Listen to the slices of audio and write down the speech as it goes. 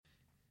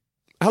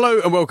Hello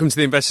and welcome to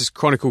the Investors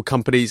Chronicle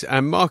Companies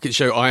and Market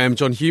Show. I am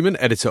John Human,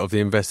 editor of the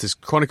Investors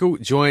Chronicle,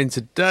 joined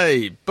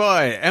today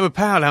by Emma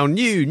Powell, our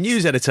new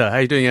news editor. How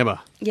are you doing,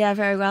 Emma? Yeah,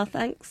 very well,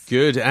 thanks.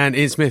 Good. And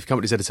Ian Smith,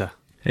 companies editor.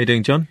 How you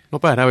doing, John?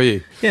 Not bad. How are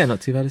you? Yeah,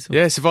 not too bad at all.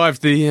 Yeah,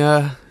 survived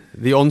the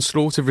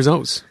onslaught of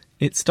results.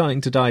 It's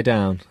starting to die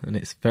down, and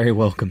it's very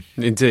welcome.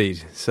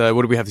 Indeed. So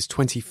what do we have? This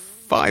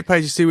 25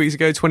 pages 2 weeks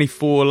ago,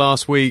 24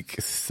 last week,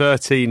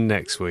 13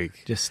 next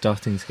week. Just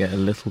starting to get a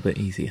little bit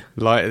easier.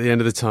 Light at the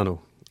end of the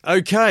tunnel.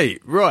 Okay,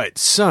 right.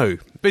 So,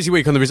 busy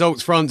week on the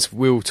results front.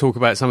 We'll talk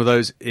about some of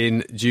those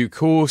in due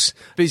course.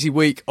 Busy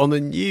week on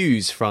the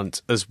news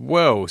front as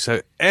well.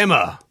 So,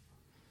 Emma,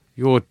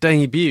 your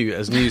debut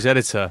as news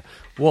editor.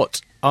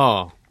 What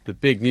are the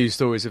big news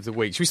stories of the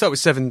week? Should we start with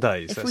 7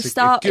 days?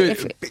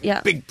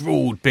 Big,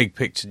 broad, big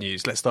picture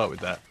news. Let's start with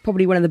that.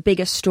 Probably one of the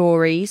biggest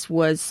stories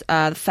was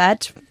the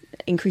Fed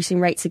increasing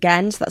rates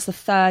again. So that's the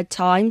third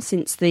time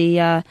since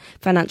the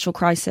financial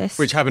crisis.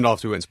 Which happened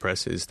after we went to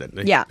press,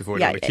 incidentally. Yeah. Before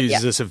anyone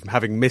accuses us of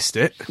having missed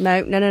it. No.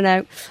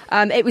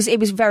 It was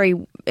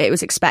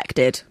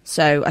expected.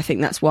 So I think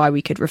that's why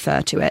we could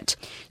refer to it.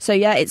 So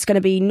yeah, it's going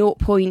to be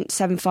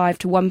 0.75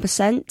 to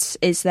 1%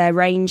 is their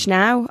range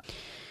now.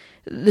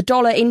 The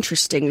dollar,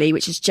 interestingly,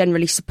 which is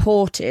generally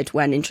supported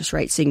when interest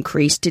rates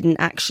increase, didn't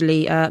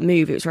actually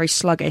move. It was very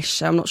sluggish,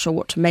 so I'm not sure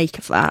what to make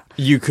of that.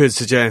 You could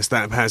suggest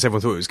that perhaps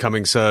everyone thought it was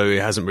coming, so it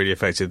hasn't really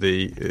affected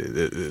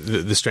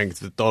the strength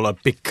of the dollar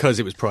because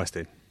it was priced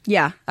in.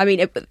 Yeah, I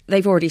mean,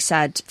 they've already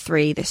said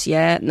 3 this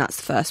year, and that's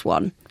the first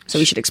one, so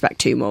we should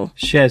expect 2 more.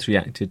 Shares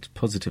reacted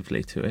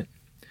positively to it.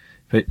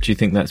 But do you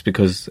think that's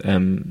because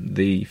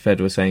the Fed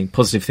were saying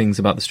positive things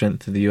about the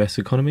strength of the US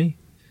economy?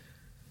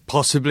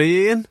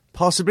 Possibly, Ian.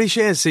 Possibly.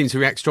 Shares seem to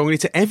react strongly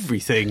to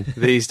everything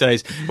these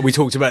days. We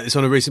talked about this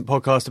on a recent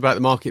podcast about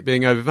the market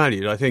being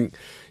overvalued. I think,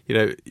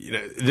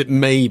 that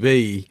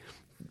maybe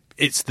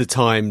it's the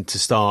time to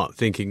start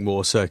thinking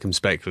more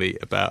circumspectly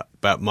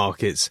about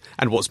markets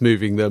and what's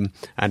moving them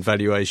and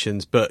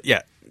valuations. But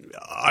yeah,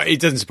 it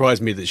doesn't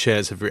surprise me that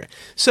shares have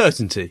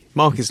certainty.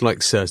 Markets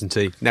like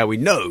certainty. Now we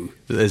know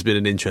that there's been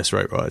an interest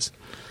rate rise.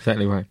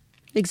 Exactly right.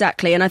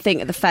 Exactly, and I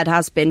think the Fed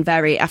has been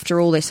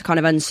after all this kind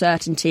of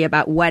uncertainty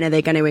about when are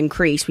they going to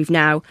increase, we've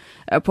now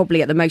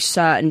probably at the most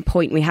certain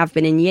point we have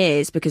been in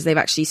years, because they've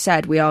actually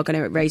said we are going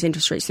to raise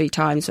interest rates 3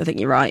 times, so I think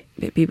you're right,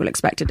 people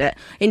expected it.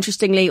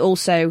 Interestingly,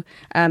 also,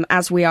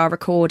 as we are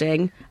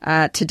recording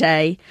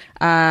today,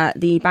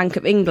 the Bank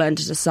of England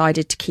has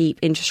decided to keep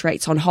interest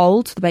rates on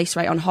hold, the base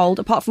rate on hold,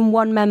 apart from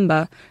one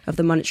member of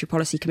the Monetary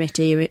Policy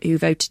Committee who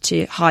voted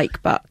to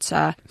hike,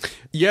 but...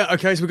 Yeah,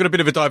 OK, so we've got a bit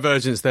of a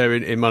divergence there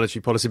in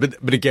monetary policy,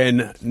 but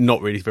again,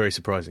 not really very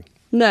surprising.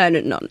 No,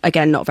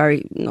 not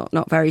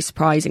very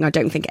surprising. I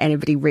don't think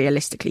anybody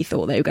realistically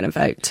thought they were going to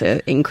vote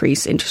to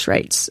increase interest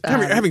rates.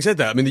 Having said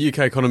that, I mean, the UK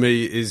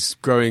economy is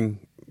growing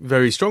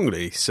very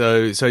strongly,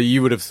 so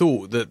you would have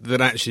thought that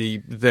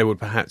actually there would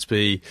perhaps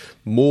be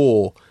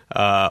more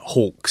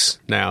hawks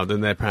now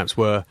than there perhaps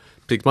were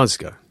 6 months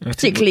ago.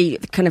 Particularly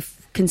kind of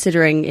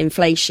considering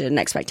inflation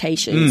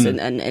expectations,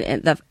 and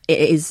it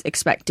is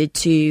expected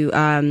to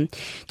actually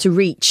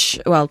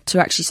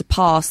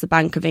surpass the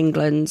Bank of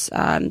England's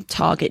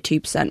target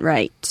 2%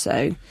 rate,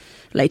 so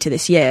later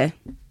this year.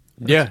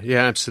 Yeah,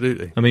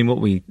 absolutely. I mean,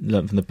 what we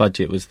learned from the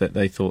budget was that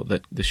they thought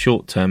that the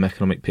short-term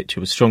economic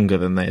picture was stronger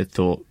than they had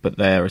thought, but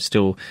there are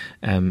still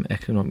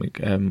economic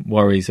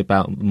worries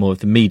about more of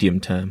the medium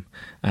term.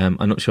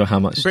 I'm not sure how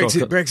much...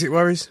 Brexit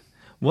worries?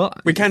 Well,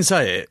 we can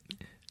say it.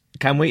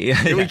 Can we?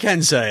 Yeah, we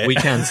can say it. We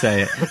can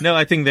say it. No,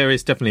 I think there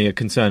is definitely a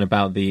concern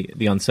about the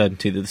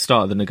uncertainty that the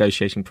start of the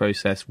negotiation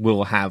process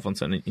will have on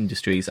certain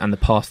industries and the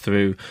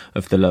pass-through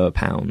of the lower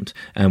pound,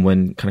 and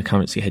when kind of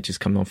currency hedges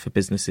come on for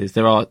businesses.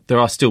 There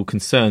are still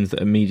concerns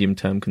that are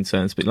medium-term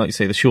concerns, but like you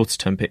say, the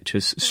shorter-term picture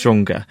is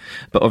stronger.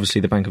 But obviously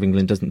the Bank of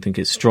England doesn't think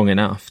it's strong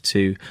enough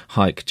to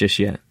hike just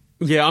yet.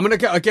 Yeah, I mean,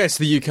 I guess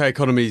the UK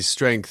economy's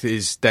strength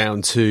is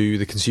down to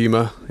the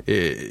consumer.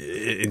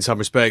 In some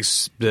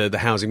respects, the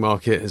housing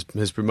market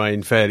has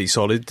remained fairly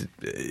solid,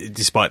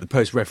 despite the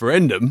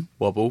post-referendum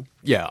wobble.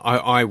 Yeah,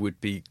 I would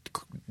be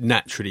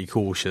naturally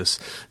cautious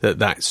that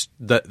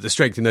the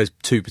strength in those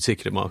 2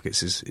 particular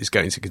markets is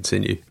going to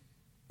continue.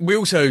 We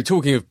also,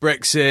 talking of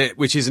Brexit,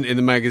 which isn't in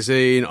the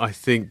magazine, I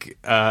think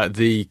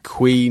the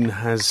Queen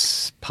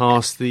has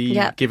passed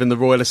given the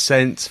royal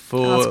assent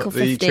for Article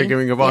 50.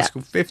 Triggering of Article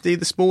 50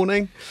 this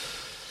morning.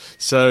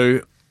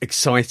 So,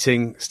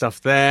 exciting stuff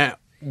there.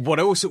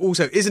 What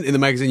also isn't in the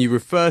magazine, you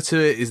refer to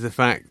it, is the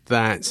fact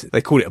that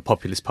they call it a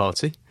populist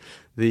party.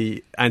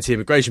 The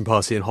anti-immigration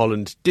party in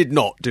Holland did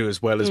not do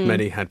as well as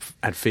many had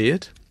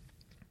feared.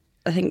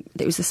 I think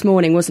it was this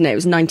morning, wasn't it? It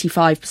was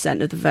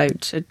 95% of the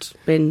vote had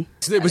been...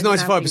 So it was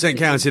 95%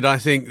 counted. I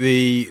think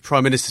the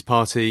Prime Minister's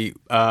party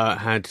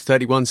had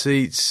 31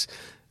 seats.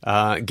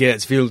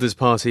 Geert Wilders'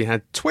 party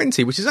had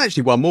 20, which is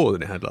actually one more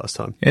than it had last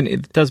time. And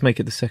it does make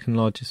it the second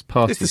largest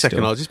party. It's the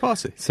second largest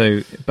party.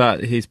 So,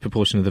 but his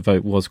proportion of the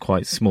vote was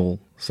quite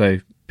small. So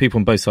people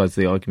on both sides of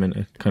the argument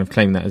are kind of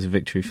claiming that as a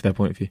victory for their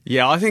point of view.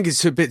 Yeah, I think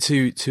it's a bit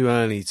too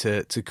early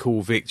to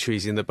call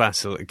victories in the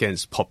battle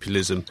against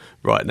populism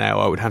right now,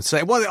 I would have to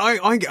say. Well,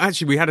 I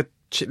actually, we had a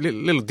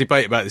little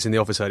debate about this in the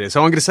office earlier,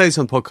 so I'm going to say this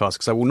on the podcast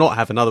because I will not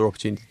have another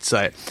opportunity to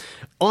say it.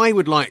 I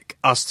would like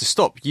us to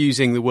stop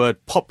using the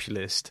word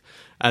populist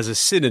as a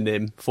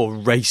synonym for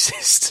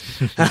racist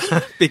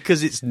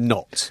because it's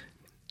not.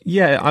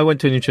 Yeah, I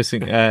went to an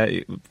interesting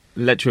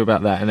lecture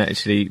about that, and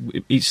actually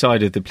each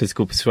side of the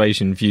political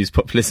persuasion views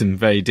populism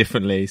very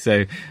differently.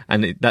 So,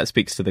 and that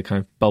speaks to the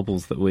kind of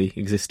bubbles that we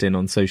exist in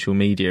on social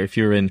media. If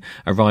you're in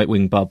a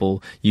right-wing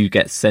bubble, you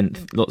get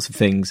sent lots of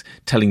things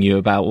telling you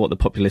about what the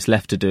populist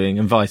left are doing,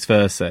 and vice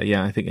versa.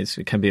 Yeah, I think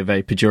it can be a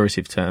very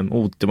pejorative term.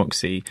 All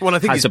democracy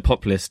has a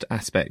populist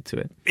aspect to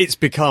it. It's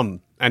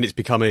become, and it's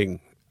becoming,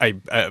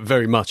 a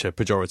very much a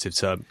pejorative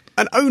term,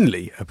 and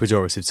only a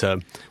pejorative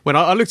term. When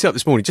I looked it up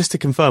this morning just to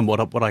confirm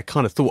what I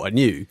kind of thought I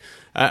knew,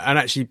 and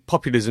actually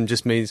populism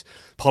just means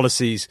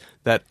policies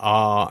that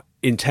are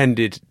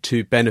intended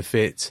to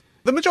benefit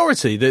the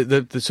majority,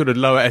 the sort of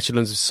lower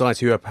echelons of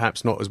society who are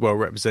perhaps not as well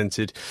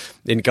represented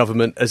in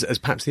government as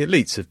perhaps the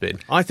elites have been.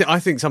 I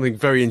think something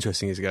very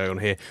interesting is going on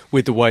here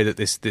with the way that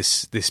this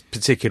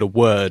particular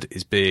word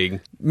is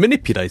being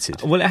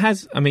manipulated. Well, it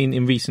has, I mean,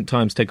 in recent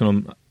times taken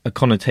on a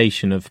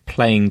connotation of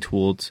playing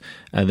towards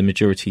the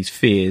majority's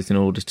fears in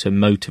order to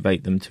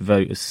motivate them to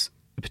vote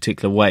a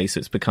particular way. So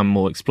it's become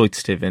more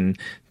exploitative in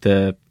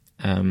the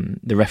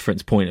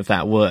reference point of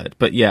that word.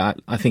 But yeah,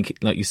 I think,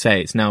 like you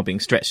say, it's now being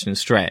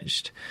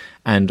stretched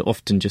and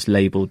often just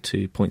labelled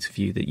to points of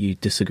view that you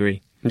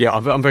disagree. Yeah,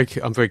 I'm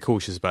very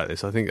cautious about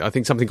this. I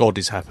think something odd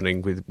is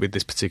happening with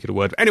this particular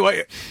word.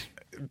 Anyway,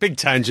 big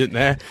tangent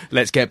there.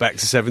 Let's get back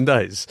to 7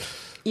 days.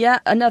 Yeah,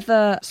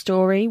 another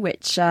story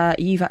which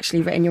you've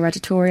actually written your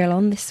editorial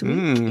on this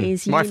week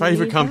is my Unilever.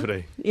 favourite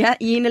company. Yeah,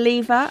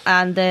 Unilever,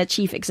 and the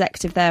chief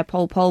executive there,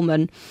 Paul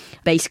Polman,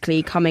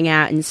 basically coming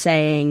out and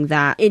saying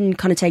that in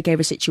kind of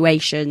takeover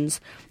situations,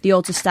 the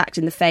odds are stacked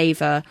in the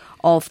favour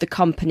of the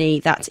company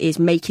that is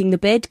making the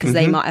bid, because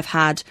they might have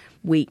had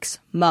weeks,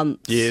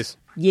 months,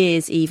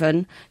 years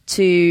even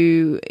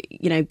to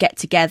get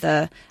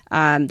together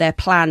their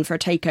plan for a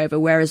takeover,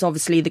 whereas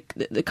obviously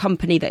the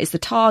company that is the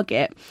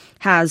target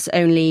has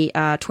only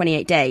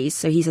 28 days.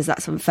 So he says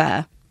that's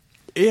unfair.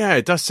 Yeah,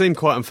 it does seem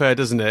quite unfair,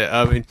 doesn't it?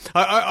 I mean,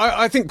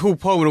 I think Paul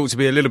Polman ought to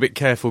be a little bit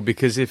careful,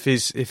 because if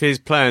his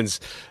plans,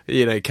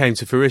 came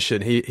to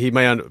fruition, he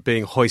may end up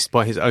being hoisted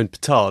by his own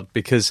petard,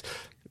 because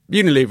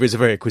Unilever is a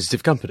very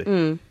acquisitive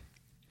company.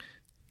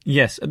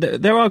 Yes,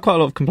 there are quite a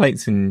lot of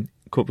complaints in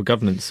corporate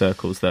governance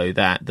circles, though,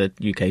 that the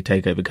UK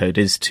takeover code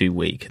is too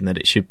weak and that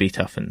it should be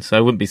toughened. So I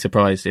wouldn't be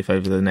surprised if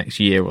over the next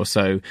year or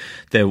so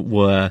there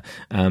were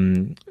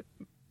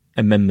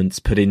amendments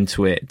put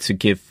into it to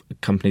give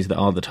companies that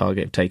are the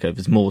target of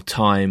takeovers more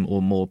time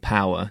or more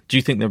power. Do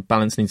you think the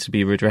balance needs to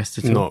be redressed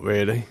at all? Not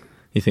really.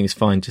 You think it's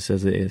fine just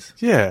as it is?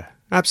 Yeah,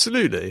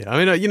 absolutely. I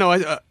mean,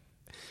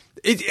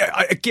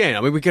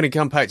 again, we're going to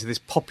come back to this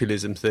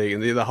populism thing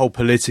and the whole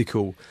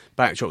political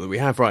backdrop that we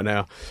have right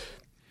now.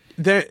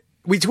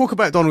 We talk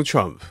about Donald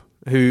Trump,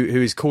 who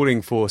is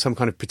calling for some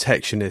kind of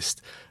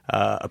protectionist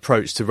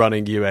approach to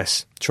running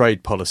US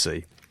trade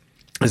policy,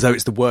 as though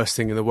it's the worst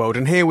thing in the world.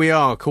 And here we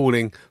are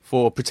calling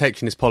for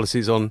protectionist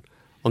policies on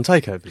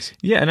takeovers.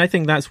 Yeah, and I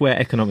think that's where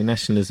economic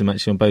nationalism,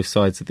 actually on both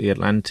sides of the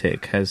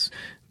Atlantic, has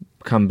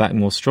come back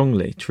more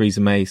strongly.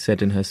 Theresa May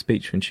said in her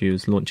speech when she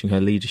was launching her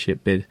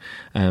leadership bid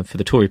for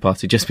the Tory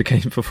party, just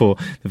became before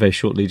the very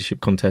short leadership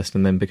contest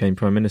and then became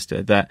Prime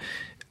Minister, that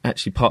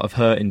actually part of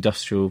her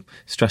industrial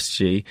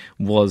strategy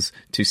was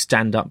to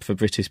stand up for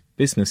British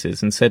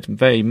businesses, and said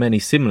very many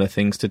similar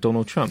things to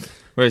Donald Trump.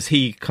 Whereas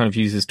he kind of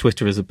uses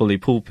Twitter as a bully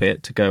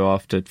pulpit to go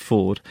after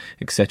Ford,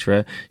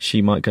 etc.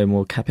 She might go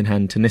more cap in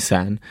hand to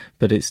Nissan,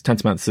 but it's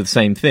tantamount to the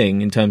same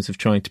thing in terms of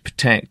trying to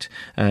protect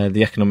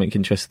the economic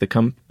interests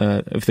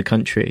of the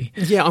country.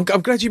 Yeah, I'm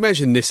glad you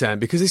mentioned Nissan,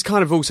 because this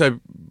kind of also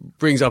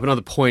brings up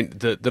another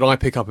point that I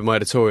pick up in my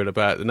editorial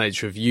about the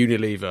nature of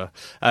Unilever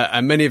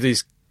and many of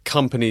these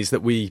companies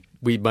that we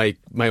may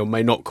or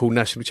may not call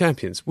national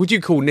champions. Would you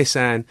call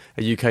Nissan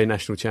a UK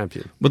national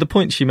champion? Well, the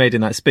point she made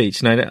in that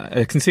speech, now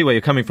I can see where you're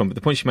coming from, but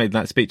the point she made in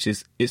that speech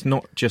is it's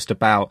not just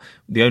about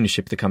the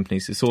ownership of the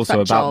companies, it's also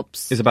about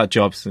jobs. It's about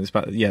jobs, and it's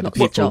about the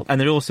people,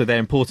 and then also their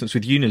importance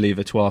with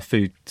Unilever to our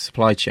food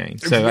supply chain.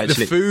 So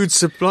actually, the food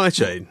supply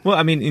chain. Well,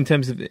 I mean, in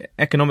terms of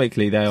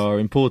economically, they are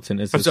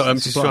important as. I'm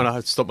just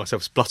trying to stop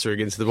myself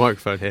spluttering into the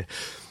microphone here.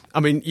 I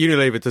mean,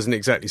 Unilever doesn't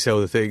exactly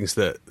sell the things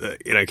that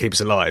keep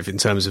us alive in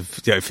terms of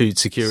food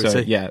security. So,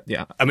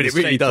 yeah. I mean, it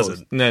really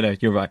doesn't. No,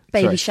 you're right.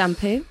 Baby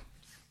shampoo.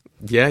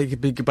 Yeah,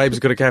 baby's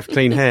got to have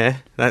clean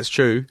hair. That's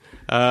true.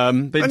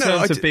 But in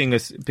terms of being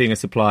a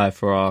supplier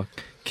for our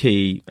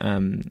key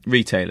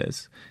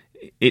retailers,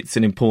 it's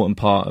an important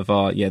part of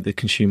our the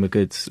consumer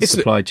goods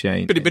supply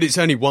chain. But it's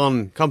only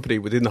one company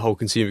within the whole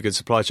consumer goods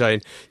supply chain.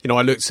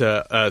 I looked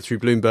at through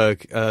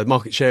Bloomberg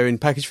market share in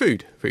packaged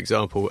food, for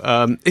example.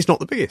 It's not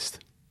the biggest.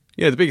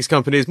 The biggest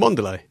company is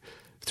Mondelez.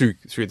 through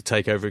the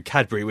takeover of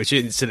Cadbury, which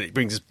incidentally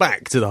brings us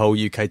back to the whole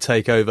UK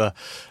takeover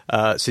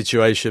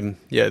situation.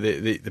 Yeah,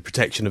 the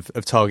protection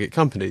of target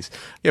companies.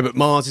 Yeah, but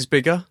Mars is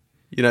bigger.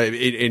 You know,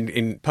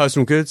 in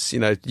personal goods, you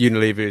know,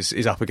 Unilever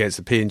is up against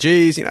the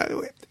P&Gs. You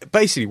know,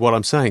 basically what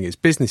I'm saying is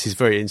business is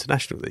very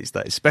international these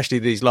days, especially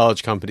these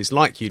large companies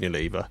like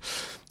Unilever.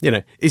 You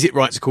know, is it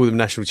right to call them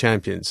national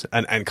champions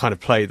and kind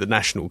of play the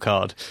national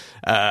card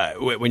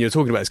when you're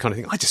talking about this kind of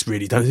thing? I just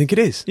really don't think it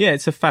is. Yeah,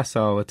 it's a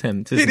facile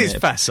attempt, isn't it? It is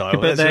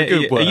facile. But that's a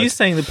good word. Are you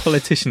saying the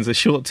politicians are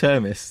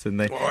short-termists?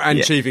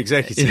 And chief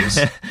executives.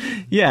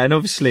 Yeah, and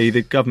obviously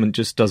the government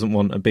just doesn't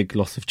want a big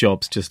loss of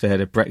jobs just ahead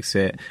of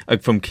Brexit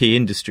from key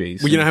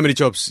industries. Well, you know how many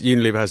jobs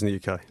Unilever has in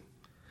the UK?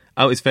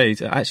 Oh, it's very...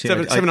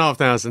 Actually,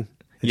 7,500.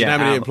 Do you know how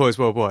many employees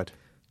worldwide?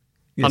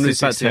 Yes,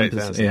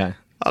 168,000. Yeah.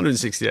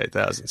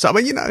 168,000. So, I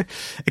mean, you know,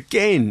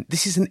 again,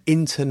 this is an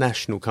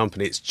international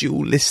company. It's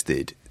dual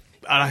listed.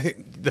 And I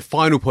think the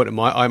final point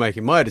I make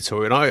in my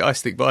editorial, and I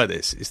stick by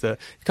this, is that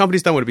if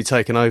companies don't want to be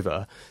taken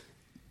over,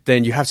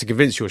 then you have to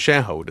convince your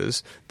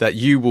shareholders that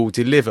you will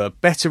deliver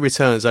better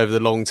returns over the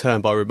long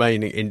term by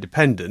remaining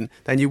independent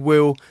than you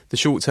will the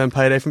short-term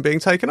payday from being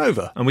taken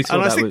over. And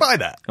I stick by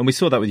that. And we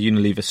saw that with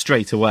Unilever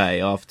straight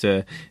away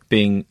after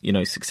being, you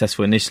know,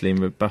 successful initially in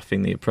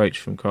rebuffing the approach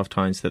from Kraft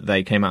Heinz, that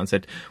they came out and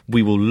said,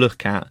 we will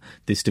look at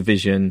this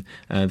division,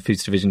 the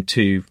foods division,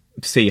 to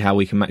see how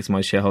we can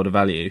maximise shareholder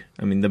value.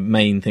 I mean, the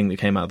main thing that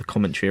came out of the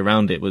commentary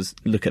around it was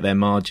look at their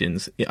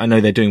margins. I know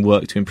they're doing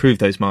work to improve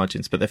those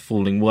margins, but they're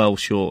falling well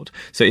short.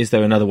 So is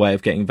there another way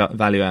of getting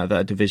value out of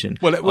that division?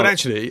 Well,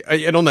 actually,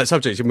 and on that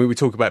subject, I mean, we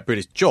talk about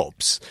British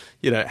jobs.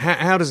 You know,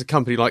 how does a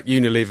company like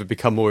Unilever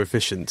become more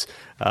efficient?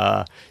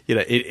 You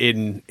know,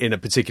 in a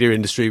particular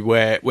industry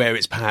where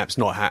it's perhaps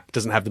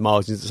doesn't have the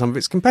margins that some of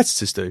its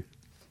competitors do,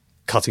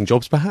 cutting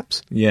jobs,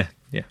 perhaps. Yeah.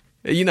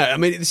 You know, I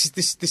mean,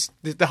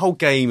 the whole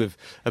game of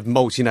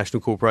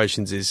multinational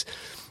corporations is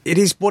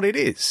what it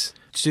is.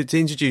 To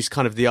introduce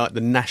kind of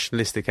the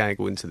nationalistic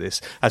angle into this,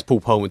 as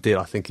Paul Polman did,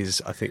 I think,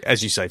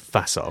 as you say,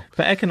 facile.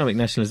 But economic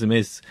nationalism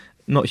is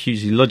not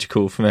hugely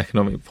logical from an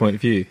economic point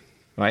of view,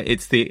 right?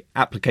 It's the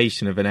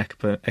application of an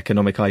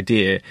economic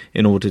idea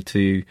in order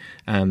to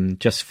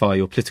justify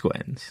your political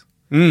ends.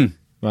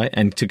 Right,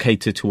 and to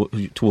cater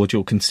toward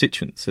your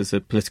constituents as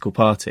a political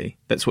party.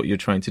 That's what you're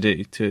trying to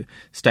do, to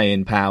stay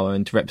in power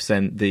and to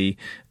represent the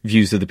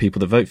views of the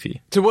people that vote for you.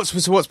 So what's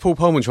Paul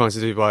Polman trying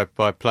to do by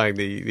playing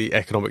the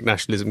economic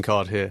nationalism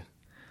card here?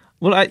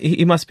 Well,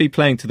 he must be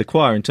playing to the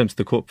choir in terms of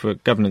the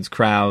corporate governance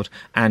crowd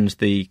and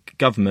the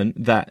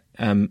government that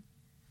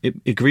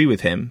agree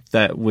with him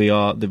that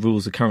the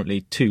rules are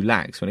currently too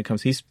lax when it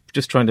comes. He's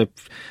just trying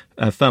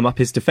to firm up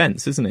his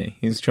defence, isn't he?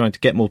 He's trying to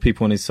get more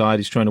people on his side.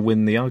 He's trying to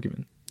win the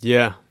argument.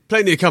 Yeah.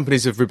 Plenty of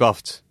companies have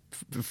rebuffed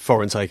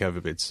foreign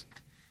takeover bids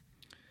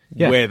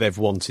where they've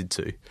wanted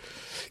to.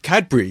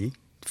 Cadbury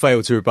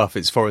failed to rebuff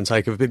its foreign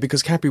takeover bid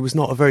because Cadbury was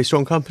not a very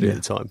strong company at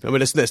the time. I mean,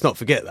 let's not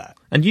forget that.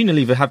 And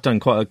Unilever have done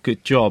quite a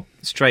good job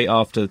straight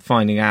after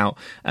finding out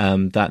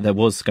that there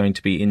was going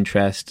to be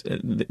interest.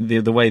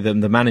 The way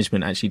that the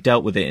management actually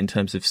dealt with it in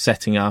terms of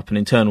setting up an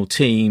internal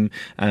team,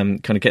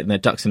 kind of getting their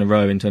ducks in a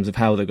row in terms of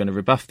how they're going to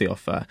rebuff the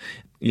offer.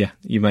 Yeah,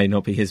 you may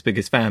not be his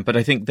biggest fan, but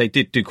I think they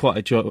did do quite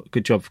a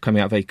good job of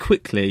coming out very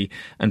quickly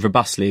and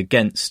robustly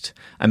against,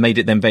 and made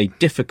it then very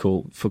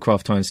difficult for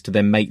Kraft Heinz to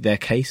then make their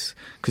case,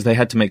 because they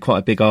had to make quite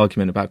a big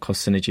argument about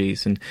cost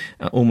synergies, and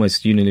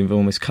Unilever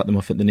almost cut them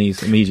off at the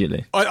knees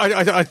immediately.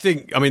 I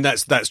think, I mean,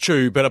 that's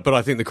true, but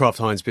I think the Kraft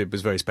Heinz bid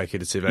was very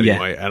speculative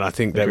anyway, and I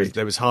think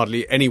there was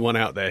hardly anyone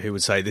out there who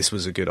would say this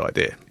was a good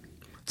idea.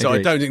 So agreed.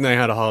 I don't think they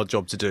had a hard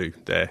job to do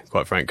there,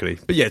 quite frankly.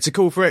 But yeah, to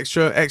call for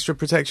extra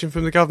protection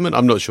from the government,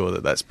 I'm not sure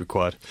that that's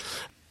required.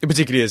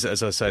 Particularly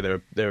as I say,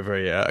 they're a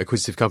very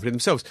acquisitive company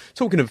themselves.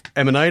 Talking of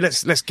M&A,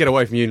 let's get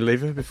away from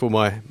Unilever before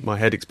my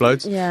head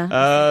explodes.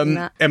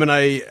 Yeah.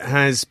 M&A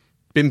has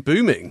been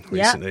booming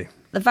recently. Yeah.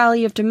 The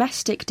value of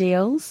domestic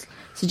deals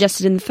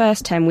suggested in the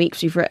first 10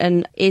 weeks we've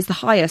written is the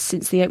highest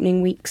since the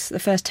the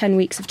first 10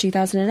 weeks of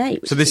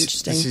 2008. So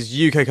this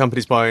is UK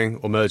companies buying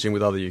or merging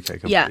with other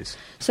UK companies? Yeah.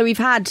 So we've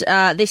had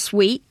this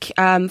week,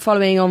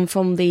 following on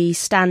from the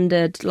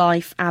Standard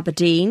Life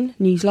Aberdeen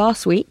news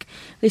last week,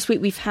 this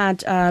week we've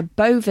had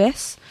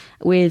Bovis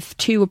with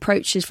 2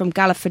 approaches from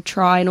Galliford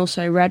Try and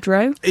also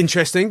Redrow.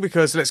 Interesting,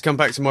 because let's come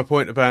back to my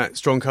point about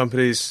strong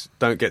companies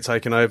don't get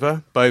taken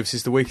over. Bovis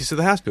is the weakest of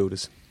the house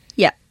builders.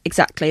 Yeah,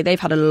 exactly. They've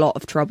had a lot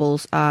of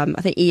troubles. I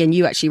think, Ian,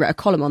 you actually wrote a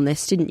column on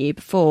this, didn't you,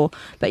 before?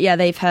 But yeah,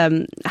 they've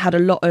had a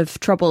lot of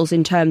troubles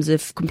in terms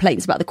of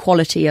complaints about the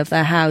quality of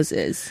their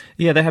houses.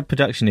 Yeah, they had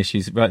production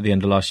issues right at the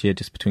end of last year,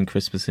 just between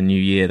Christmas and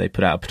New Year. They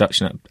put out a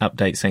production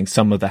update saying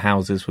some of the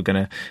houses were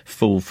going to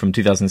fall from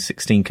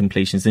 2016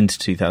 completions into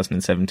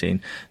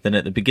 2017. Then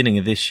at the beginning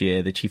of this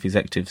year, the chief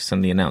executive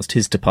suddenly announced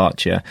his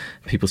departure.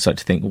 People started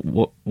to think,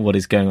 what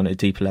is going on at a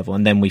deeper level?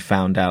 And then we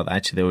found out that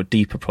actually there were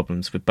deeper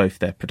problems with both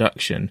their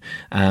production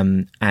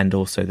and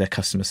also their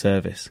customer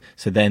service.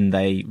 So then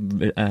they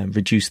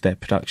reduced their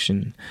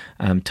production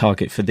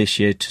target for this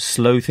year to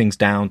slow things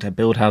down, to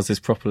build houses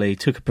properly,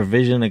 took a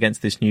provision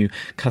against this new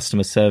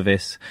customer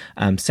service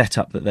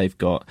setup that they've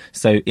got.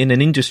 So in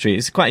an industry,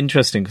 it's quite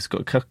interesting because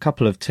it's got a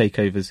couple of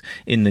takeovers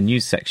in the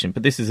news section,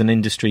 but this is an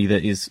industry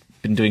that is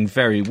been doing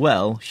very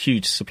well,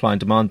 huge supply and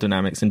demand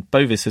dynamics, and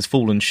Bovis has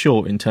fallen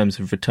short in terms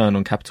of return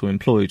on capital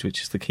employed,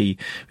 which is the key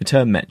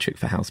return metric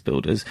for house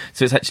builders.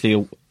 So it's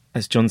actually,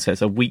 as John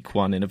says, a weak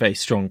one in a very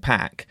strong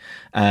pack.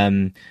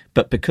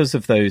 But because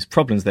of those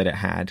problems that it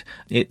had,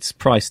 its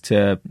price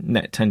to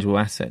net tangible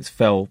assets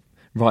fell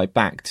right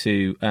back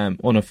to,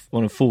 on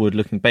a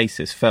forward-looking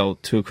basis, fell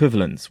to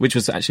equivalence, which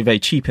was actually very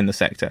cheap in the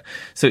sector.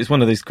 So it's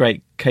one of those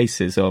great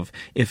cases of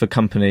if a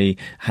company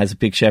has a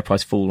big share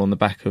price fall on the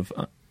back of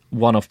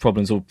one-off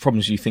problems or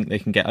problems you think they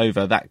can get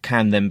over, that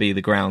can then be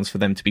the grounds for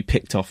them to be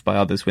picked off by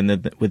others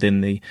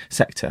within the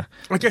sector.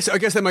 I guess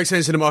that makes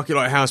sense in a market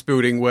like house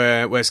building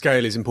where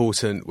scale is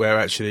important, where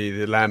actually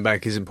the land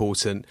bank is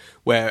important,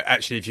 where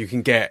actually if you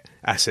can get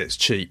assets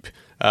cheap,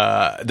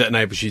 that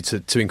enables you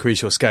to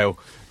increase your scale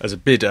as a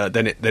bidder,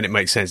 then it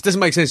makes sense. It doesn't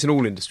make sense in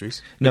all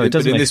industries. No, it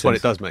doesn't. But in make this sense. one,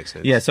 it does make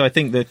sense. Yeah, so I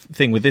think the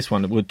thing with this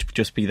one would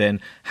just be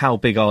then how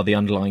big are the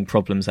underlying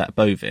problems at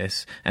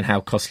Bovis and how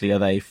costly are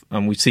they?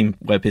 And we've seen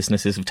where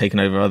businesses have taken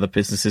over other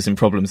businesses in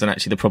problems, and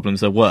actually the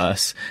problems are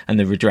worse and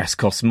the redress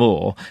costs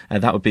more.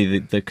 That would be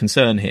the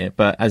concern here.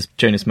 But as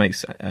Jonas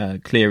makes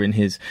clear in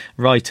his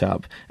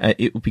write-up,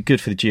 it would be good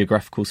for the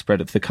geographical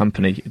spread of the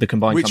company, the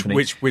combined company.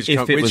 Which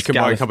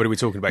combined company are we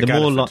talking about?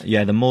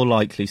 The more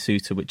likely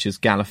suitor, which is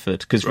Galliford,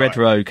 because Red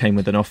Row came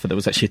with an offer that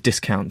was actually a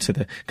discount to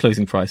the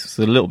closing price,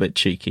 so a little bit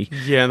cheeky.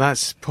 Yeah,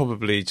 that's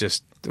probably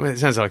just... Well, it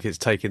sounds like it's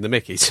taking the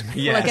mickey to me.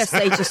 Yes. Well, I guess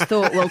they just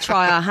thought, we'll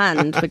try our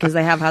hand because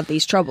they have had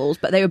these troubles.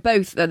 But they were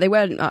both, they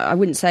weren't, I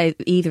wouldn't say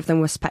either of them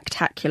were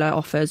spectacular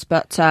offers.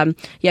 But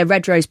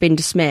Red Row's been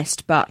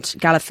dismissed, but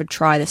Galliford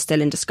Try they're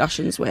still in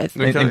discussions with.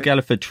 Okay. And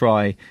Galliford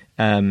Try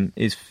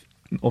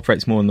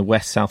operates more in the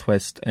west,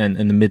 southwest and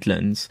the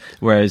Midlands,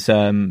 whereas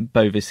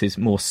Bovis is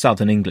more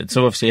southern England.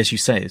 So obviously, as you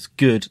say, it's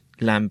good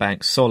land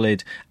bank,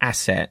 solid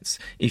assets.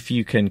 If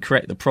you can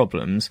correct the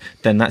problems,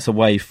 then that's a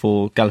way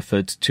for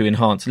Galliford to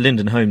enhance.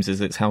 Linden Homes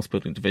is its house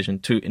building division,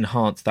 to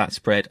enhance that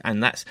spread,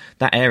 and that's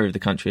that area of the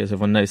country, as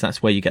everyone knows,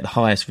 that's where you get the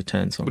highest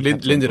returns on. Well,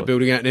 Linden are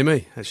building out near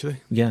me, actually.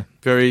 Yeah,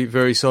 very,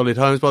 very solid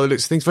homes by the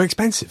looks of things. Very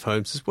expensive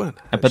homes as well.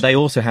 But they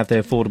also have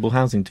their affordable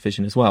housing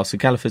division as well. So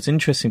Galliford's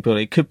interesting, but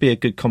it could be a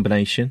good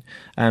combination.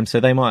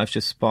 So they might have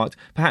just sparked.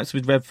 Perhaps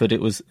with Redford,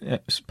 it was.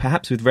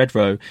 Perhaps with Red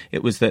Row,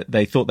 it was that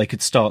they thought they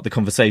could start the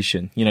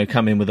conversation. You know,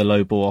 come in with a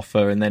low ball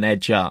offer and then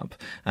edge up.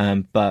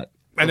 But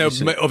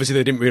obviously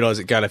they didn't realise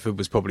that Galliford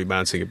was probably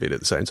mounting a bid at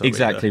the same time.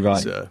 Exactly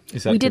either.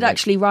 right. We did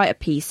actually write a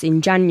piece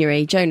in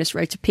January. Jonas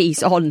wrote a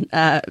piece on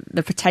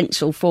the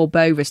potential for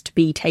Bovis to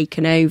be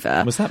taken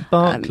over. Was that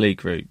Barclay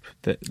Group?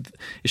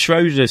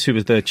 Schroders, who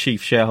was the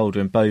chief shareholder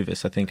in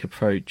Bovis, I think,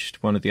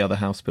 approached one of the other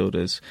house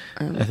builders.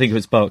 I think it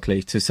was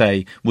Barclay, to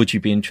say, would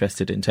you be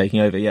interested in taking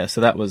over? Yeah, so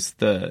that was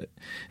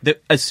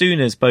as soon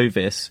as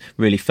Bovis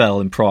really fell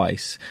in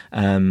price,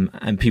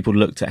 and people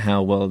looked at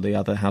how well the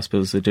other house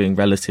builders are doing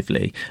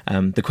relatively,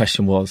 the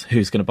question was,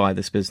 who's going to buy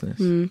this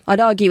business? I'd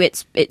argue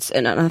it's,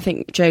 and I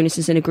think Jonas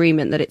is in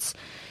agreement that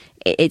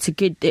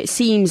it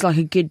seems like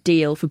a good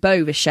deal for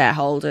Bovis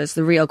shareholders.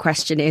 The real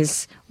question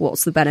is,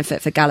 what's the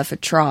benefit for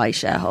Galliford Try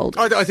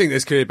shareholders? I think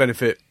there's clear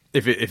benefit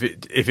if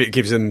it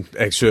gives them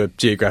extra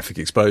geographic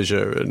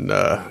exposure and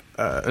the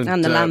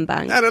land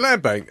bank. And a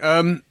land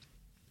bank.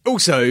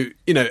 Also,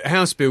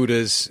 house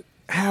builders,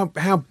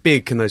 how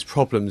big can those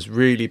problems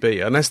really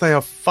be? Unless they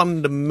are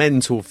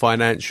fundamental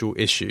financial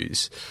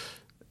issues,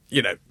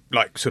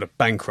 like sort of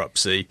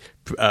bankruptcy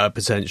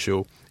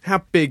potential, how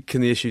big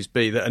can the issues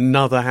be that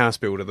another house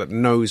builder that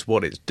knows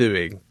what it's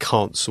doing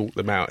can't sort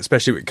them out,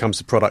 especially when it comes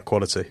to product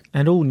quality?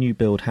 And all new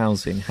build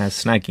housing has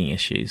snagging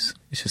issues.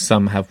 It's just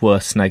some have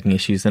worse snagging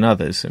issues than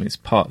others, and it's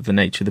part of the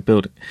nature of the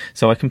building.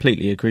 So I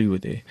completely agree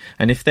with you.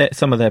 And if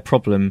some of their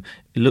problem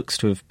looks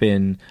to have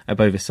been,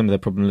 Bovis, some of their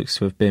problem looks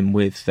to have been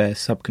with their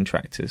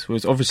subcontractors,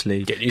 was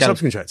obviously... Get new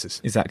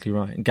subcontractors. Exactly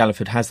right. And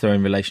Galliford has their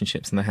own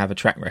relationships and they have a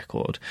track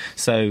record.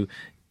 So...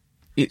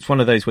 it's one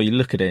of those where you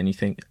look at it and you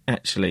think,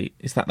 actually,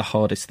 is that the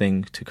hardest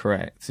thing to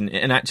correct?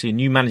 And actually, a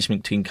new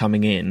management team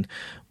coming in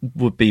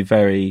would be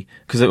very...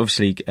 because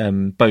obviously,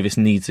 Bovis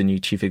needs a new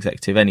chief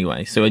executive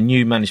anyway. So a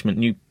new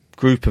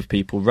group of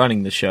people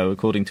running the show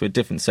according to a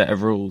different set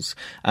of rules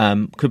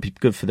could be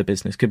good for the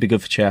business, could be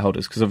good for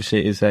shareholders, because obviously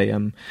it is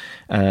an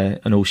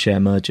all-share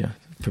merger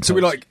proposed. So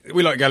we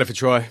like Galliford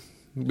Try.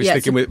 We're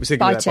sticking with that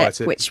buy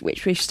tip, which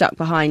we've stuck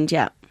behind,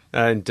 yeah.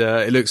 And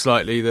it looks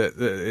likely that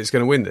it's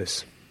going to win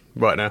this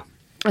right now.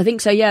 I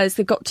think so, yeah.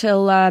 They've got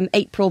till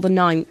April the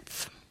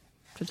 9th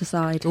to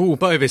decide. Oh,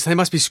 Bovis, they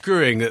must be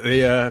screwing that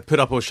the put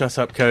up or shut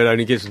up code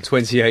only gives them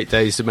 28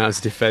 days to mount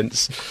a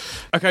defence.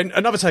 Okay,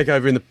 another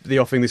takeover in the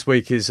offing this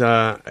week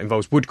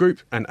involves Wood Group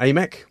and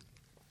AMEC.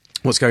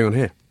 What's going on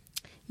here?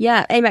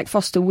 Yeah, Amec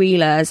Foster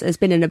Wheeler has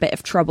been in a bit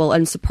of trouble,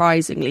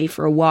 unsurprisingly,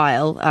 for a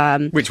while.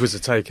 Which was a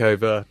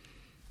takeover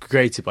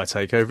created by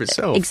Takeover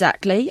itself.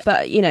 Exactly.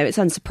 But, it's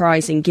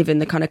unsurprising given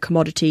the kind of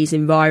commodities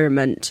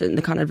environment and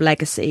the kind of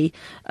legacy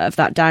of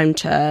that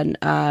downturn.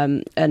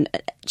 And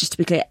just to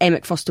be clear,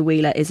 Amec Foster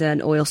Wheeler is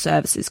an oil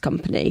services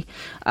company.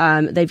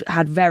 They've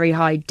had very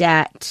high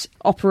debt.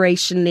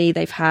 Operationally,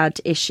 they've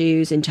had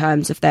issues in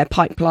terms of their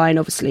pipeline,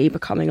 obviously,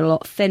 becoming a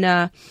lot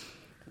thinner.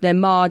 Their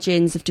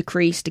margins have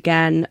decreased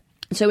again.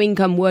 So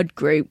Income Wood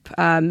Group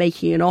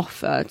making an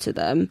offer to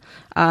them,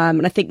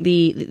 and I think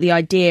the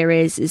idea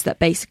is that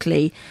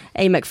basically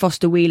Amec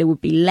Foster Wheeler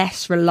would be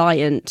less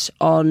reliant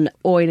on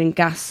oil and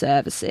gas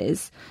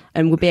services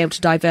and would be able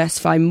to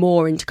diversify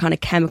more into kind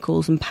of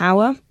chemicals and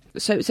power.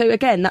 So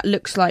again, that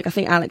looks like, I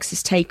think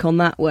Alex's take on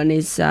that one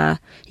is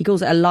he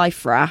calls it a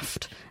life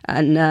raft,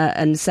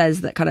 and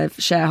says that kind of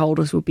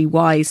shareholders would be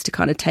wise to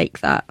kind of take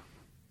that.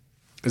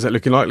 Is that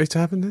looking likely to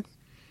happen then?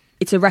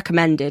 It's a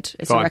recommended.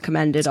 Fine. A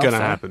recommended it's offer. It's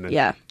going to happen then.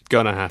 Yeah.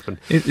 Going to happen.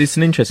 It's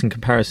an interesting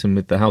comparison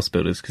with the house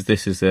builders, because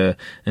this is an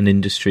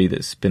industry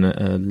that's been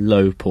at a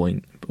low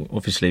point,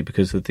 obviously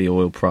because of the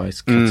oil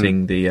price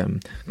cutting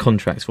the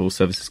contracts for all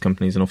services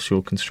companies and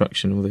offshore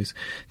construction, all those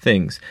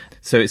things.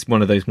 So it's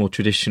one of those more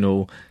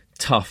traditional,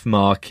 tough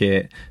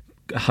market,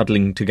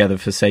 huddling together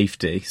for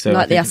safety. So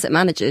like the asset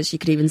managers, you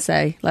could even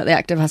say, like the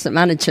active asset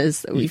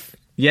managers that we've.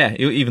 Yeah,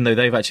 even though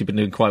they've actually been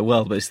doing quite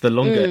well, but it's the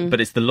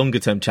longer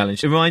term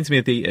challenge. It reminds me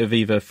of the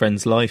Aviva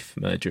Friends Life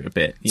merger a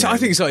bit. So I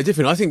think it's slightly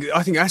different. I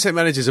think asset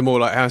managers are more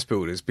like house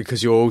builders,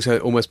 because you're also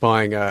almost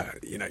buying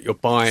you're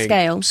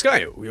buying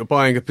scale. You're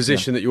buying a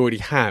position that you already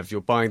have.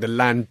 You're buying the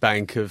land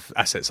bank of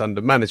assets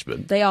under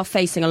management. They are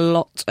facing a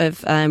lot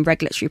of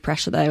regulatory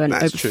pressure though, and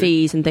That's over true.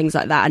 fees and things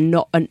like that,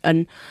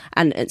 and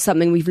it's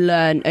something we've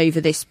learned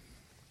over this,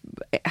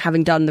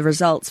 having done the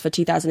results for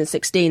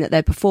 2016, that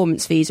their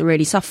performance fees are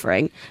really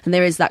suffering, and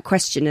there is that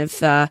question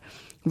of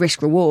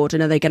risk reward,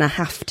 and are they going to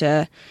have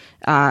to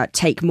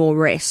take more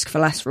risk for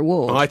less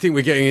reward? I think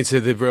we're getting into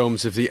the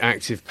realms of the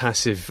active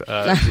passive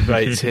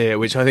debate here,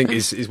 which I think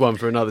is one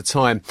for another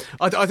time.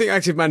 I think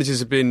active managers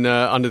have been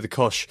under the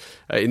cosh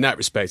in that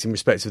respect, in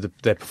respect of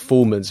their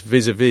performance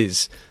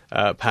vis-a-vis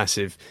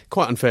passive,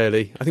 quite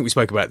unfairly. I think we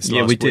spoke about this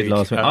last week. Yeah, we did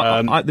last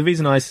week. The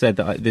reason I said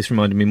that this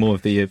reminded me more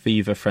of the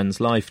Aviva Friends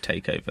Life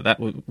takeover, that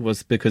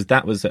was because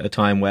that was at a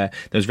time where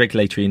there was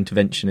regulatory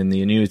intervention in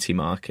the annuity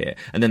market,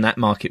 and then that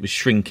market was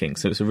shrinking.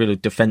 So it was a really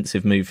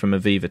defensive move from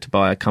Aviva to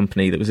buy a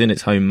company that was in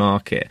its home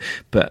market,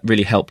 but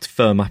really helped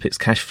firm up its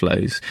cash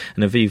flows.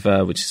 And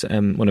Aviva, which is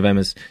one of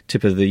Emma's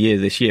tip of the year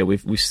this year,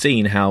 we've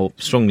seen how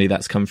strongly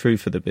that's come through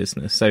for the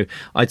business. So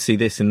I'd see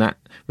this in that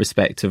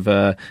respect of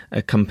a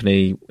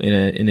company in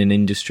an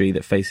industry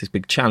that faces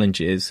big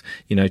challenges,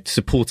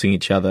 supporting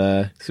each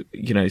other, so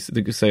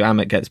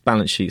Amec gets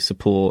balance sheet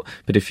support,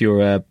 but if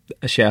you're a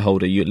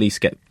shareholder, you at least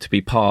get to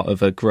be part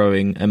of a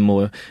growing and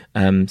more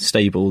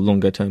stable,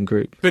 longer term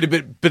group. But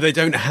they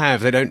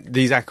don't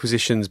these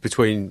acquisitions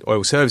between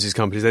oil services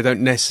companies, they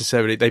don't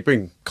necessarily, they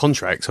bring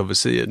contracts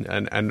obviously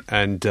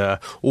and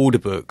order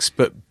books,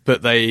 but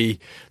they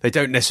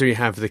don't necessarily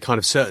have the kind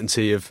of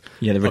certainty of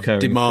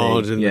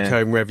demand and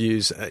recurring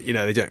revenues. They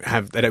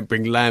don't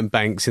bring land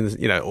banks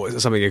in, or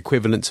something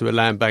equivalent to a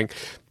land bank.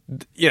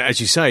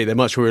 As you say, they're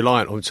much more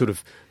reliant on sort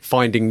of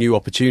finding new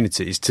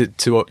opportunities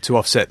to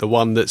offset the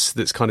one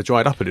that's kind of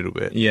dried up a little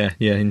bit. Yeah,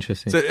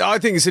 interesting. So I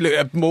think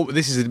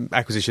this is an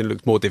acquisition that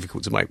looks more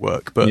difficult to make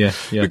work, but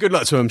good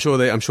luck to them.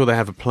 I'm sure they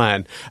have a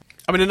plan.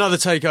 I mean, another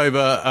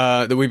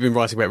takeover that we've been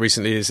writing about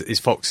recently is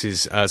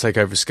Fox's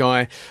takeover of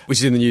Sky, which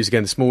is in the news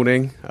again this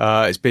morning.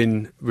 It's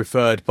been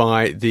referred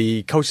by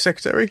the Culture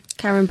Secretary,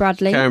 Karen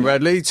Bradley,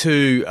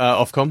 to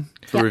Ofcom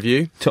for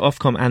review. To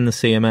Ofcom and the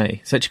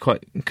CMA. It's actually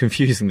quite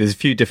confusing. There's a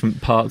few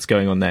different parts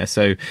going on there.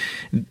 So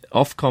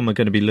Ofcom are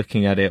going to be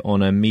looking at it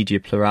on a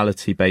media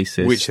plurality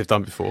basis. Which they've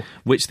done before.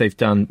 Which they've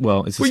done,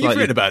 you've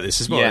written about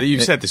this as well. Yeah,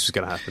 you've said this was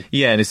going to happen.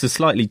 Yeah, and it's a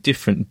slightly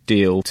different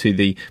deal to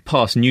the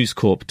past News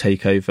Corp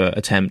takeover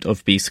attempt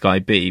of B Sky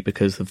B,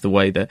 because of the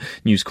way that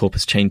News Corp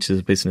has changed as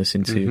a business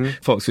into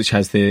Fox, which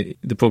has the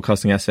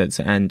broadcasting assets,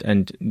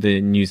 and the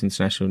News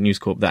International News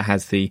Corp that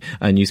has the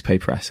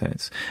newspaper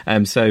assets.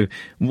 So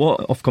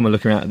what Ofcom are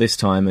looking at this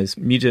time is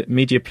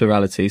media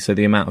plurality, so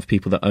the amount of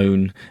people that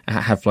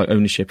have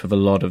ownership of a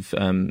lot of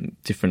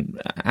different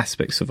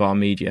aspects of our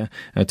media,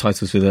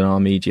 titles within our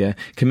media,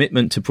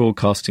 commitment to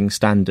broadcasting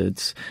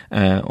standards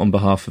on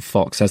behalf of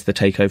Fox as the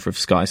takeover of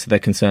Sky. So their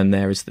concern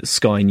there is that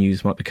Sky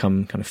News might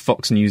become kind of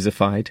Fox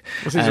Newsified.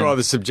 Well, it's a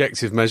rather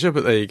subjective measure,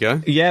 but there you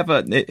go. Yeah,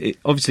 but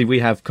obviously we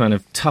have kind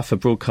of tougher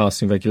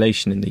broadcasting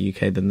regulation in the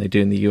UK than they do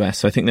in the US,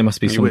 so I think there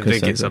must be some concern. You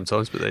wouldn't think it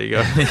sometimes, but there you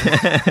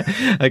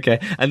go. Okay,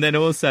 and then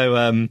also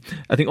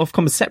I think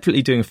Ofcom is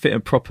separately doing a fit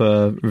and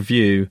proper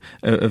review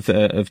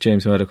of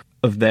James Murdoch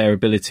of their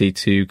ability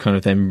to kind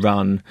of then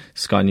run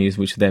Sky News,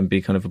 which would then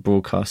be kind of a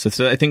broadcaster.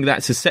 So I think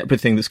that's a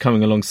separate thing that's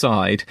coming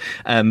alongside.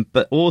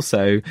 But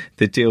also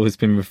the deal has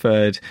been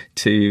referred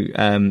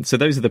to. So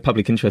those are the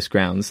public interest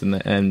grounds, and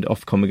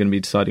Ofcom are going to be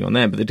deciding on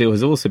them. But the deal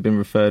has also been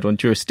referred on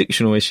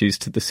jurisdictional issues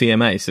to the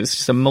CMA. So it's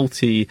just a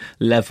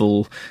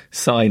multi-level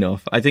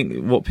sign-off. I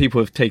think what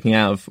people have taken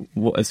out of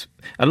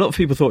a lot of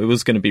people thought it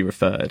was going to be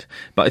referred,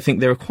 but I think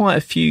there are quite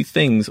a few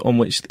things on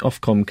which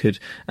Ofcom could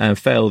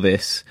fail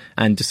this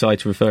and decide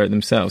to refer it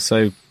themselves.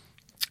 So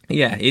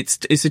yeah,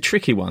 it's a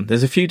tricky one.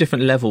 There's a few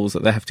different levels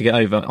that they have to get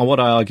over. And what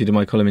I argued in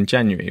my column in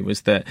January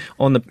was that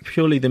on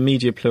purely the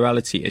media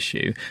plurality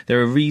issue, there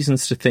are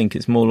reasons to think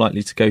it's more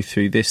likely to go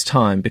through this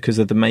time because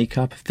of the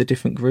makeup of the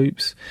different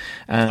groups.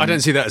 I don't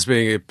see that as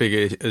being as big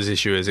an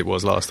issue as it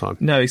was last time.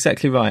 No,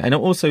 exactly right. And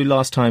also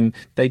last time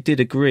they did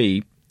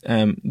agree.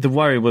 The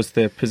worry was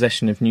the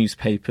possession of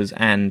newspapers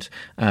and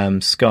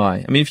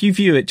Sky. I mean, if you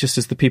view it just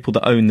as the people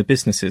that own the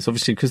businesses,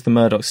 obviously because the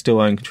Murdochs still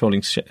own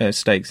controlling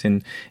stakes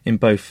in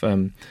both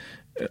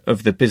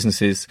of the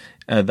businesses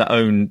that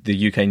own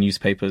the UK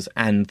newspapers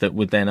and that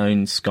would then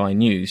own Sky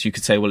News, you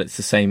could say, well, it's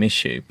the same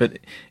issue. But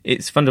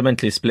it's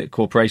fundamentally a split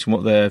corporation.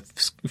 What the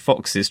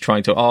Fox is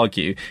trying to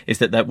argue is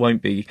that there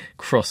won't be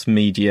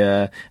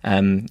cross-media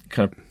kind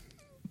of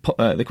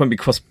there won't be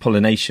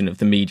cross-pollination of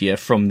the media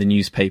from the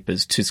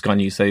newspapers to Sky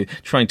News. So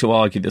trying to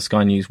argue that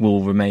Sky News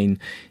will remain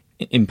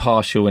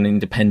impartial and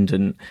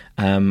independent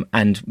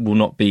and will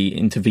not be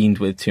intervened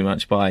with too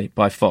much by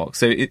Fox.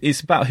 So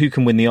it's about who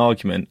can win the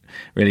argument,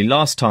 really.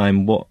 Last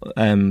time, what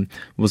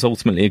was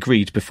ultimately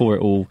agreed before it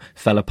all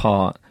fell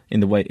apart in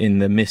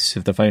the midst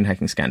of the phone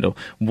hacking scandal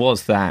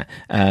was that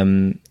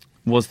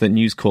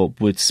News Corp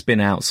would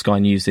spin out Sky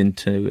News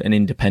into an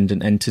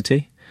independent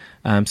entity.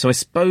 So I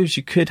suppose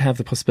you could have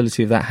the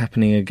possibility of that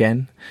happening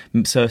again.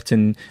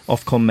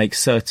 Ofcom makes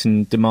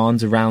certain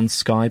demands around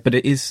Sky, but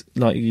it is,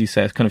 like you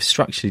say, a kind of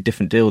structurally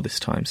different deal this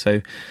time.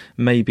 So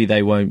maybe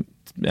they won't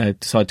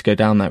decide to go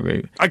down that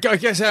route. I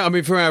guess, I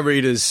mean, for our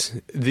readers,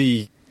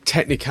 the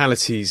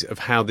technicalities of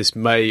how this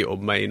may or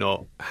may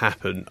not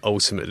happen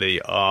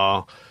ultimately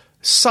are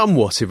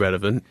somewhat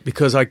irrelevant,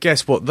 because I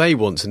guess what they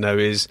want to know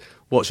is,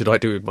 what should I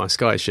do with my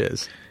Sky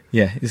shares?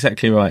 Yeah,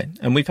 exactly right.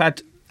 And we've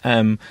had...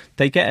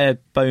 they get a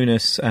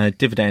bonus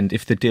dividend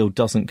if the deal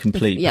doesn't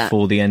complete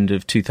before the end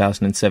of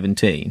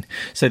 2017.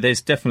 So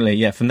there's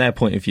definitely, from their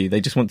point of view, they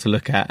just want to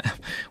look at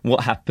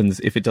what happens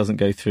if it doesn't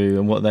go through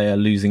and what they are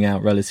losing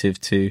out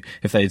relative to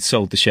if they had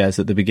sold the shares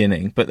at the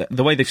beginning. But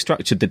the way they've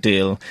structured the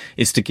deal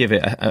is to give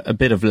it a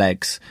bit of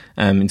legs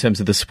in terms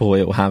of the support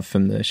it will have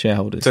from the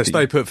shareholders. So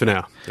stay put for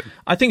now.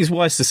 I think it's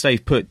wise to stay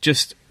put,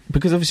 just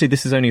because obviously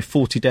this is only a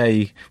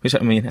 40-day, which, I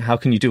mean, how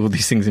can you do all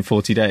these things in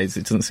 40 days?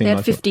 It doesn't seem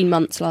like... They had 15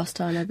 months last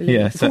time, I believe.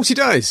 Yeah, so 40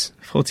 days?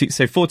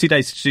 40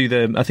 days to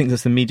do I think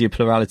that's the media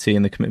plurality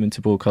and the commitment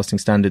to broadcasting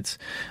standards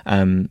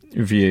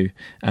review,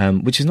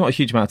 which is not a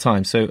huge amount of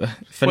time. So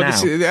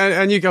now...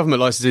 Our new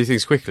government likes to do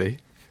things quickly.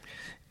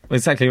 Well,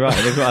 exactly right.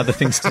 They've got other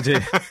things to do.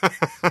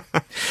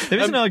 There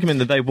is an argument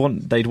that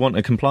they'd want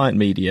a compliant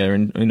media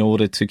in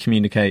order to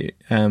communicate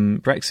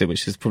Brexit,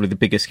 which is probably the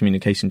biggest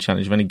communication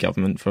challenge of any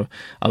government for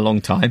a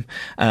long time,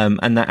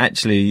 and that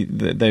actually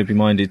they would be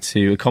minded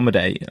to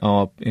accommodate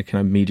our kind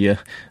of media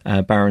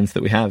barons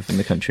that we have in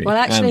the country. Well, I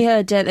actually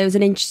heard there was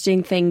an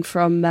interesting thing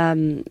from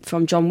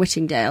John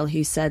Whittingdale,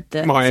 who said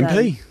that my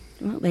MP.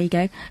 Well, there you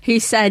go. Who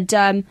said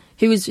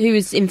who was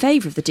in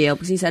favour of the deal,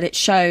 because he said it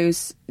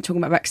shows,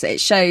 talking about Brexit,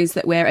 it shows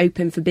that we're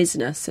open for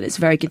business and it's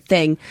a very good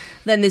thing.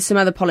 Then there's some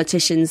other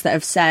politicians that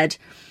have said,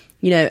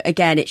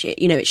 again,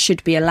 it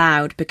should be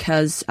allowed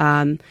because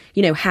how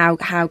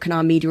can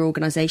our media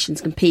organisations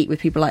compete with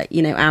people like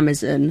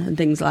Amazon and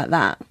things like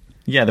that?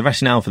 Yeah, the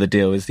rationale for the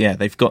deal is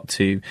they've got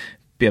to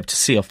be able to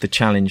see off the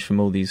challenge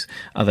from all these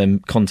other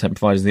content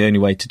providers. The only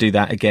way to do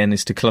that, again,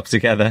 is to club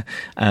together.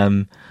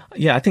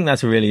 I think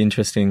that's a really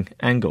interesting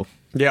angle.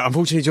 Yeah,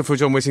 unfortunately for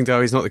John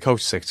Whittingdale, he's not the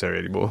Culture Secretary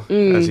anymore,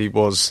 as he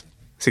was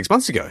 6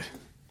 months ago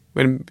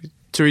when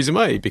Theresa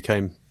May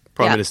became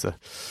Prime Minister.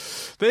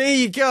 There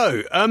you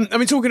go.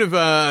 Talking of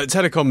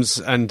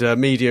telecoms and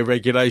media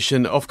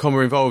regulation, Ofcom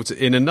are involved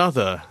in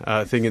another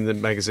thing in the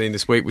magazine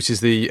this week, which is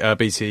the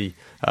BT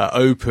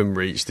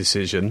Openreach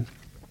decision.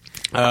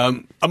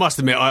 I must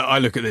admit, I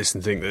look at this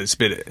and think that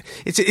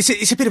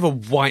it's a bit of a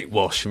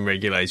whitewash in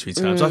regulatory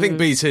terms. I think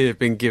BT have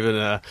been given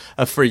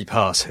a free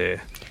pass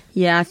here.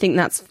 Yeah, I think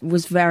that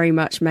was very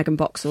much Megan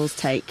Boxall's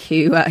take,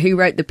 who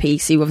wrote the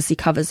piece, who obviously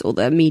covers all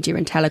the media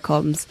and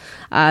telecoms,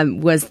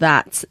 was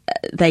that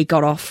they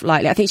got off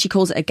lightly. I think she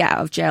calls it a get out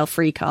of jail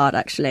free card,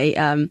 actually,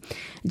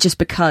 just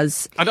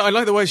because... I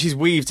like the way she's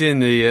weaved in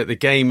the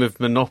game of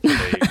Monopoly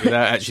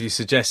without actually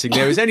suggesting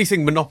there is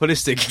anything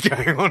monopolistic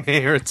going on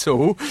here at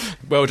all.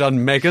 Well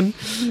done, Megan.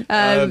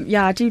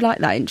 I do like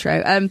that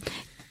intro.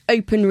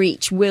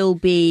 Openreach will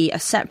be a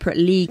separate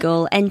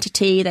legal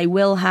entity. They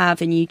will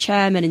have a new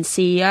chairman and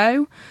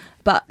CEO,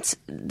 but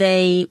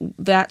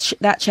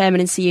that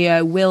chairman and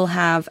CEO will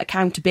have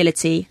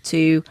accountability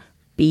to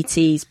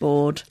BT's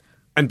board.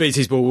 And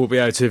BT's board will be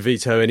able to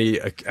veto any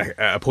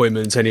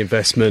appointments, any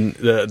investment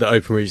that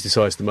Openreach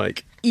decides to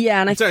make. Yeah,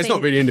 and I think it's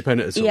not really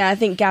independent at all. Yeah, I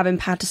think Gavin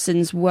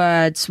Patterson's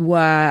words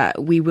were,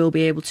 we will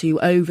be able to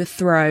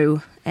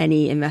overthrow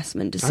any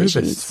investment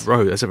decisions.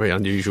 Overthrow, that's a very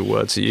unusual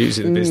word to use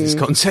in a business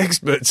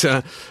context, but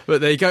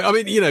there you go. I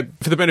mean,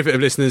 for the benefit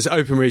of listeners,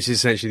 Openreach is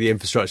essentially the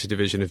infrastructure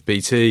division of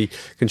BT,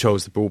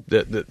 controls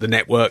the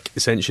network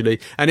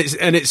essentially, and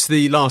it's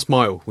the last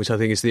mile, which I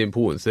think is the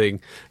important thing,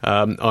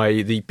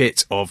 i.e. the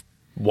bit of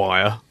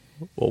wire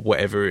or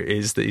whatever it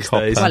is these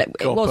days. Well,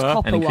 it was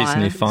copper and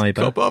increasingly wire.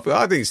 fibre.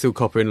 I think it's still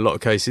copper in a lot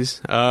of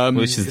cases.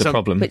 Which is the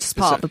problem. Which is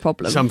part of the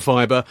problem. Some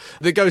fibre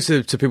that goes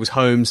to people's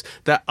homes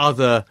that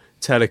other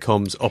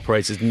telecoms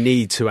operators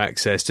need to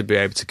access to be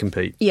able to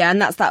compete. Yeah,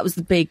 and that was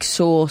the big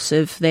source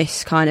of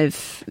this kind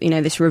of,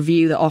 this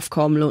review that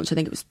Ofcom launched, I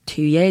think it was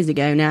 2 years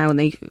ago now, and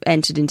they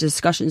entered into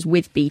discussions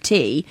with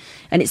BT,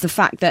 and it's the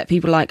fact that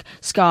people like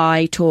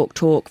Sky,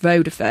 TalkTalk,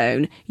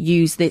 Vodafone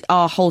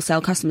are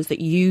wholesale customers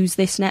that use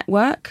this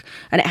network,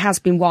 and it has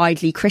been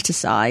widely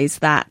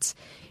criticised that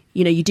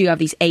you do have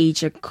these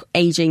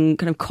aging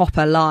kind of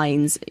copper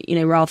lines,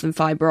 rather than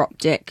fibre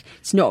optic.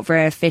 It's not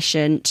very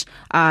efficient,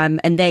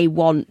 and they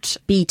want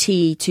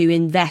BT to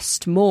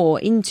invest more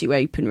into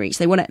Openreach.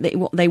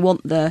 They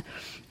want the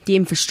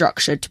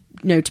infrastructure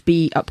to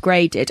be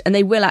upgraded, and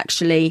they will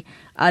actually,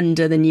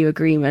 under the new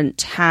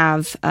agreement,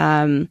 have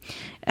a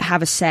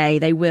say.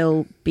 They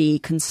will be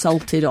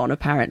consulted on,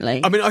 apparently.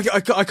 I mean,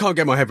 I can't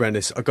get my head around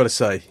this, I've got to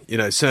say.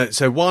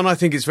 So one, I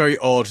think it's very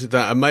odd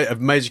that a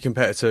major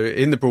competitor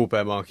in the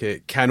broadband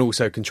market can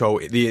also control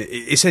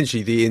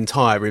essentially the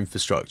entire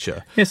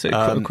infrastructure. Yes, it's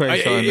a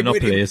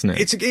quasi-monopoly, isn't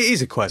it? It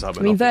is a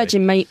quasi-monopoly. I mean,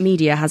 Virgin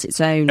Media has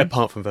its own.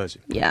 Apart from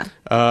Virgin. Yeah.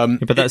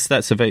 But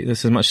that's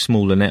a much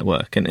smaller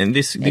network. And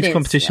these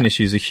competition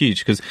issues are huge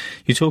because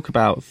you talk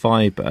about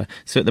fibre.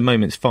 So at the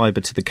moment, it's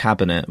fibre to the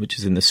cabinet, which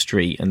is in the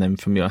street, and then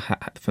from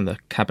the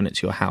cabinet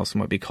to your house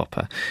might be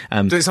copper.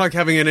 So it's like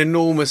having an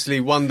enormously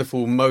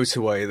wonderful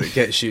motorway that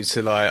gets you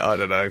to,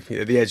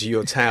 the edge of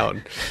your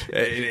town.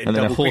 And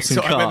then a horse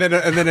and cart.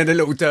 And then a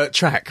little dirt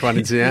track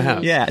running to your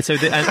house. Yeah, so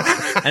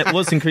and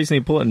what's increasingly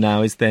important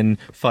now is then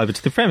fibre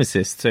to the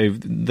premises. So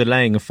the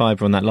laying of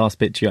fibre on that last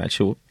bit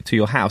to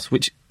your house,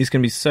 which is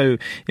going to be so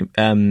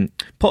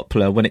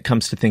popular when it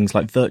comes to things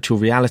like virtual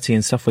reality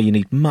and stuff where you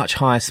need much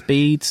higher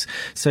speeds.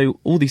 So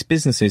all these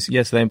businesses,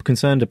 yes, they're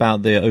concerned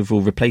about the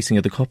overall replacing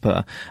of the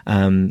copper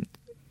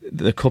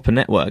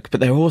network, but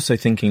they're also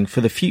thinking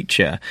for the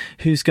future,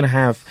 who's going to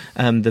have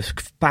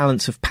the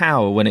balance of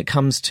power when it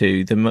comes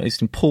to the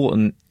most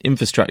important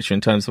infrastructure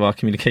in terms of our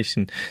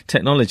communication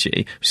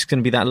technology, which is going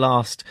to be the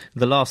last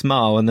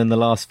mile and then the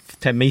last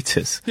 10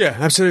 metres. Yeah,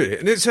 absolutely.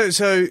 And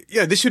so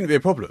this shouldn't be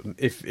a problem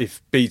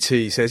if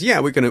BT says, yeah,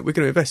 we're going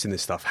to invest in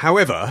this stuff.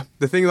 However,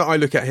 the thing that I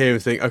look at here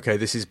and think, okay,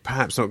 this is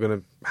perhaps not going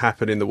to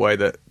happen in the way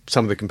that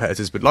some of the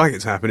competitors would like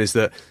it to happen, is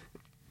that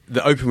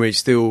the Openreach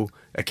still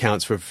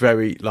accounts for a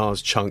very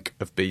large chunk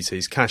of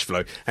BT's cash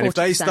flow. And 40%. If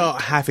they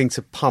start having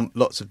to pump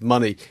lots of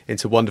money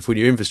into wonderful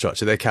new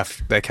infrastructure, their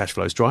cash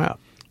flows dry up.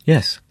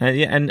 Yes,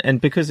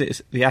 and because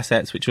it's the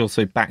assets which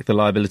also back the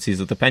liabilities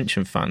of the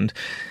pension fund,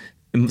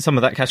 some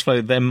of that cash flow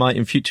then might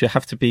in future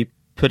have to be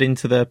put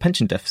into the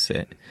pension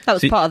deficit. That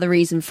was part of the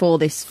reason for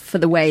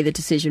the way the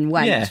decision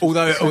went. Yeah.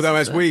 Although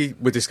as we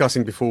were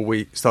discussing before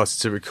we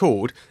started to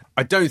record,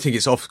 I don't think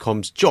it's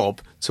Ofcom's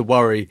job to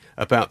worry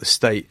about the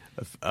state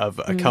of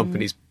a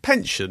company's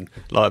pension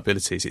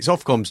liabilities. It's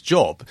Ofcom's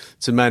job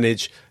to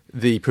manage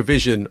the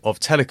provision of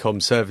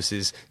telecom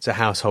services to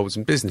households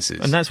and businesses.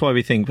 And that's why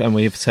we think, and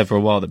we've said for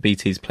a while, that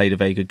BT's played a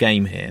very good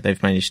game here.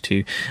 They've managed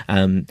to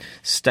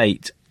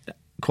state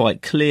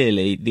quite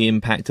clearly the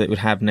impact that it would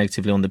have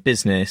negatively on the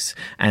business.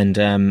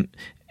 And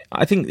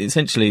I think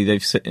essentially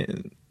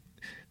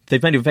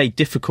they've made it very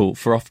difficult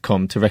for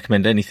Ofcom to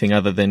recommend anything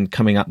other than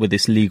coming up with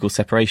this legal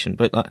separation.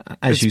 But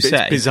as you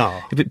say, it's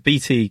bizarre.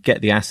 BT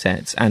get the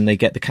assets and they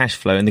get the cash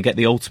flow and they get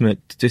the ultimate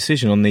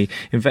decision on the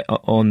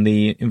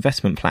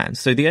investment plans.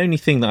 So the only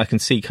thing that I can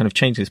see kind of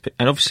changing this,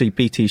 and obviously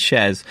BT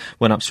shares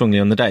went up strongly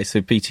on the day,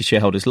 so BT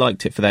shareholders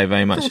liked it for their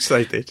very much. Of course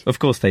they did. Of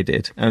course they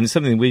did. And it's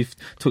something we've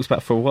talked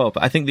about for a while.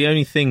 But I think the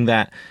only thing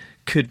that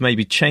could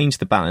maybe change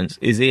the balance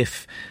is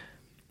if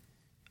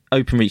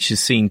Openreach is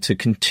seen to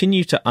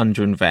continue to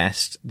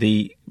underinvest,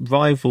 the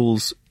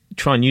rivals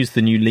try and use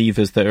the new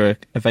levers that are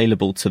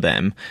available to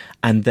them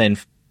and then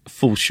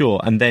fall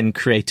short and then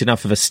create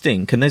enough of a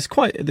stink. And there's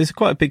quite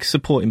a big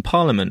support in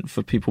Parliament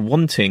for people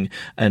wanting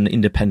an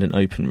independent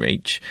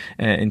Openreach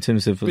in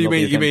terms of you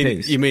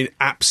mean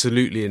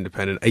absolutely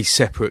independent, a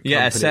separate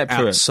company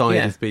outside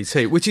of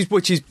BT, which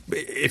is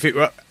if it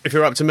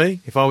were up to me,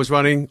 if I was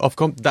running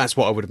Ofcom, that's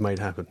what I would have made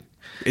happen.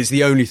 It's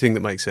the only thing that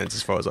makes sense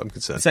as far as I'm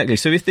concerned. Exactly.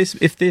 So if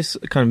this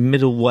kind of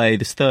middle way,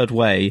 this third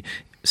way,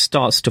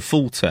 starts to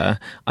falter,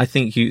 I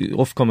think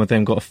Ofcom have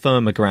then got a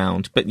firmer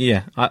ground. But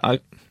yeah, I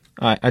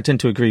tend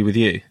to agree with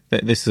you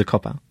that this is a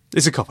cop-out.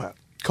 It's a cop-out.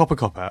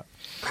 Cop-out.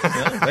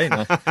 Yeah, very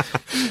nice.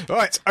 All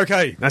right,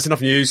 okay, that's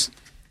enough news.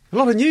 A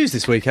lot of news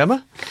this week,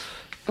 Emma.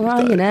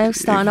 Well,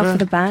 starting off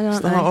with a bang,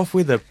 aren't they? Start off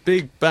with a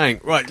big bang.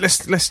 Right,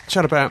 let's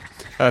chat about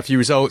a few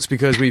results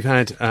because we've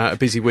had a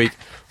busy week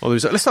on the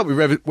results. Let's start with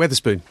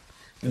Wetherspoon.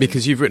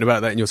 Because you've written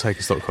about that in your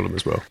Taking Stock column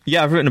as well.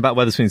 Yeah, I've written about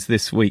Wetherspoons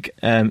this week.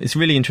 It's a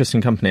really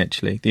interesting company,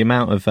 actually. The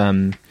amount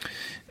of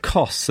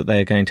costs that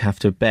they're going to have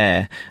to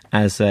bear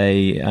as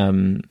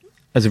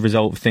a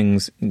result of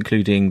things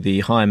including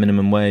the higher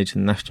minimum wage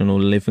and national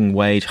living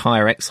wage,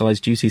 higher excise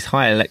duties,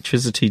 higher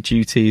electricity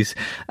duties,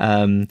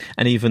 and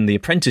even the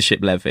apprenticeship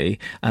levy.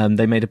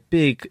 They made a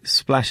big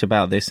splash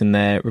about this in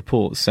their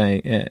report,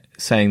 saying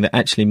that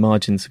actually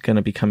margins are going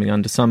to be coming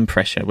under some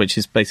pressure, which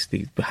is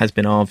basically has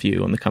been our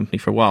view on the company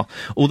for a while.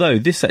 Although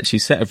this actually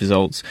set of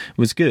results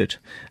was good.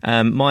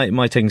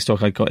 My Taking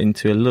Stock, I got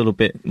into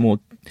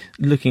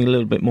looking a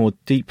little bit more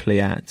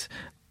deeply at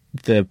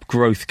the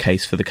growth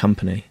case for the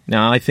company.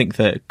 Now, I think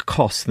the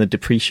costs, the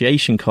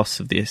depreciation costs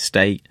of the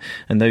estate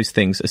and those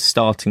things are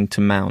starting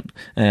to mount.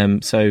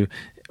 So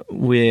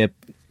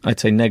I'd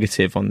say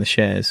negative on the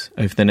shares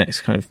over the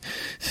next kind of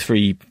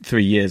three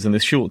years in the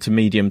short to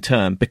medium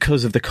term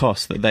because of the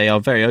costs that they are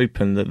very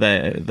open that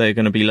they're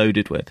going to be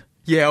loaded with.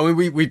 Yeah, I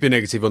mean, we've been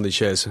negative on these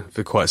shares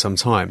for quite some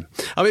time.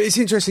 I mean, it's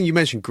interesting you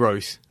mentioned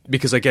growth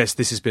because I guess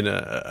this has been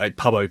a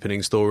pub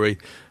opening story.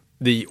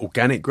 The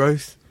organic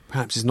growth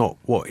perhaps is not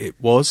what it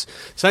was.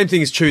 Same thing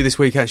is true this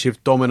week, actually,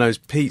 of Domino's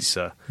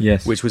Pizza,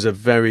 yes, which was a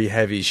very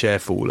heavy share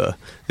faller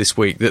this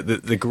week.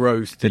 The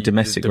growth, the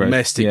domestic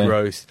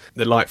growth,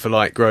 the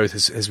like-for-like growth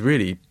has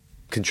really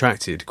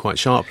contracted quite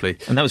sharply.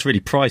 And that was really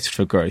priced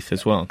for growth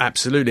as well.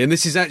 Absolutely. And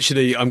this is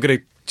actually, I'm going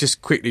to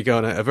just quickly go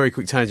on a very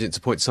quick tangent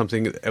to point to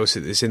something else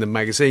that's in the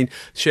magazine.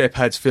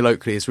 SharePad's Phil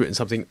Oakley has written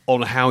something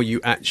on how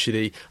you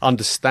actually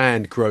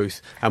understand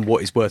growth and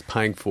what is worth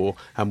paying for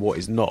and what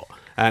is not.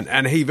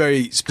 And he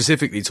very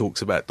specifically talks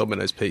about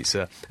Domino's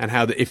Pizza and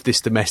how that if this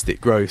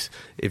domestic growth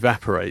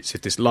evaporates,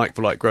 if this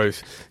like-for-like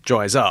growth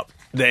dries up,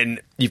 then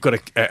you've got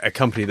a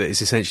company that is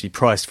essentially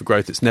priced for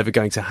growth that's never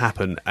going to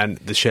happen, and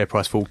the share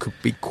price fall could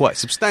be quite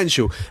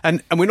substantial.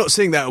 And we're not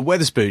seeing that at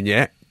Wetherspoon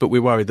yet, but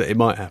we're worried that it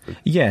might happen.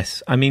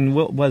 Yes. I mean,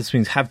 what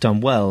Wetherspoons have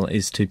done well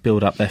is to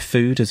build up their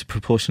food as a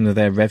proportion of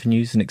their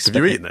revenues. And Have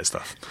you eaten that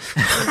stuff?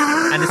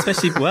 And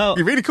especially, well...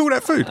 You really call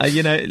that food?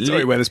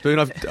 Sorry,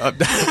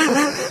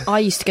 Wetherspoon. I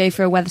used to go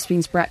for a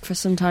Wetherspoons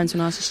breakfast sometimes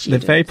when I was a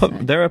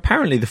student. They're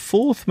apparently the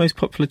fourth most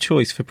popular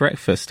choice for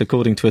breakfast,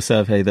 according to a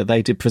survey that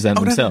they did present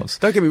themselves.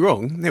 Don't get me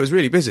wrong, it was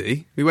really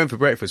busy. We went for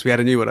breakfast. We had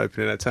a new one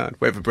open in our town.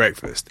 Went for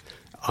breakfast.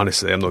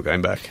 Honestly, I'm not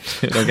going back.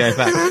 Not going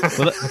back.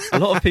 Well, a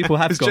lot of people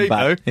have gone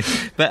back,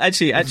 but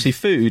actually,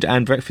 food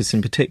and breakfast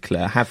in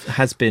particular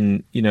has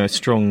been, a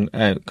strong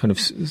kind of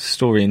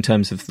story in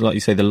terms of, like you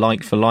say, the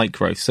like-for-like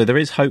growth. So there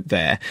is hope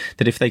there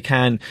that if they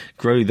can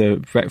grow the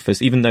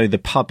breakfast, even though the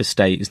pub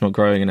estate is not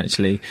growing and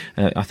actually,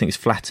 I think it's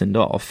flattened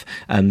off,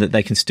 that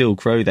they can still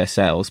grow their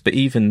sales. But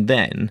even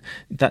then,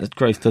 that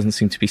growth doesn't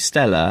seem to be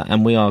stellar,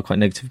 and we are quite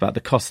negative about the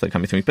costs that are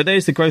coming through. But there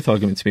is the growth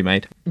argument to be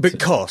made. But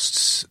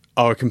costs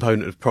are a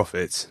component of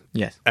profits.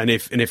 Yes. And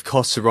if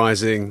costs are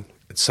rising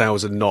and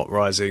sales are not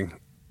rising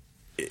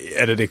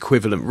at an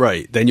equivalent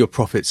rate, then your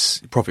profit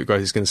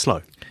growth is going to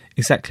slow.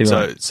 Exactly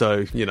right.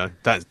 So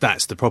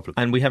that's the problem.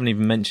 And we haven't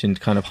even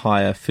mentioned kind of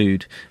higher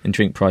food and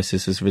drink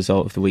prices as a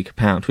result of the weaker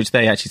pound, which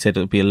they actually said it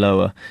would be a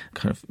lower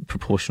kind of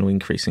proportional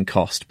increase in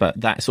cost, but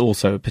that's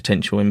also a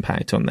potential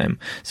impact on them.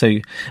 So,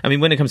 I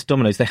mean, when it comes to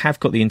Domino's, they have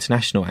got the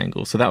international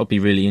angle, so that would be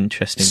really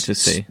interesting to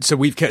see. So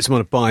we've kept them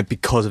on a buy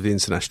because of the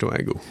international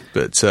angle,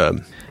 but I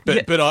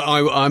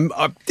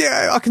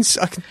can.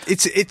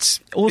 It's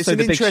also an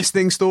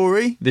interesting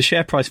story. The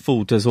share price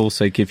fall does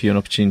also give you an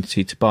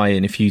opportunity to buy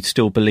in if you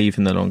still believe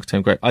in the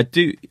long-term growth. I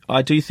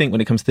do think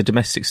when it comes to the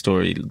domestic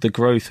story, the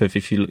growth of,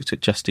 if you looked at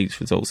Just Eat's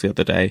results the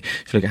other day,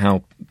 if you look at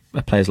how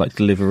players like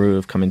Deliveroo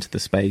have come into the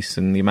space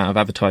and the amount of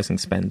advertising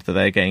spend that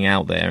they're getting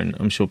out there, and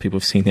I'm sure people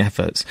have seen the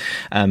efforts,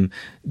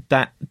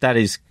 that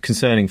is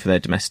concerning for their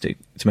domestic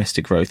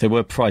growth. They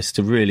were priced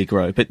to really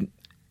grow, but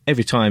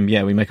every time,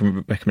 we make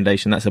a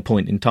recommendation, that's a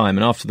point in time.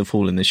 And after the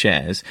fall in the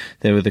shares,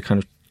 they were the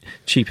kind of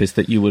cheapest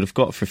that you would have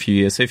got for a few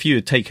years. So if you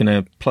had taken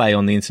a play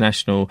on the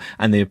international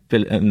and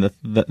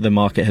the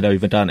market had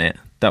overdone it,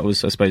 that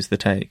was, I suppose, the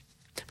take.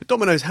 But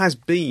Domino's has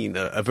been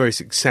a very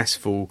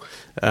successfully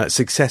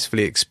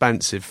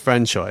expansive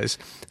franchise.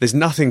 There's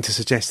nothing to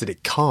suggest that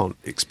it can't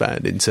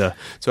expand into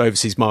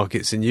overseas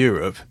markets in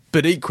Europe.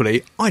 But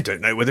equally, I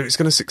don't know whether it's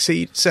going to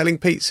succeed selling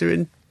pizza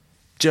in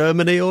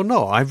Germany or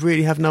not. I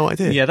really have no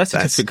idea. Yeah, that's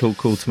a difficult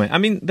call to make. I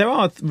mean, there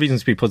are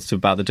reasons to be positive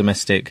about the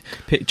domestic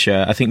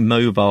picture. I think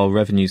mobile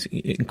revenues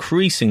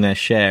increasing their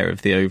share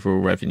of the overall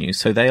revenues.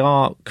 So they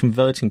are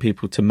converting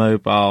people to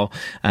mobile.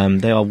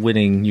 They are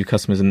winning new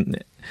customers.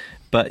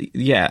 But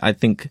yeah, I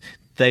think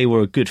they were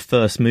a good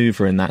first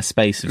mover in that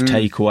space of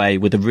takeaway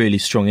with a really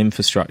strong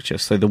infrastructure.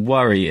 So the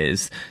worry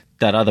is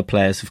that other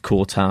players have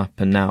caught up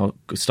and now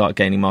start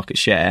gaining market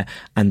share,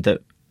 and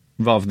that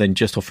rather than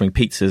just offering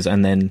pizzas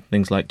and then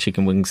things like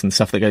chicken wings and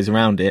stuff that goes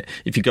around it,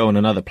 if you go on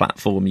another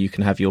platform, you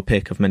can have your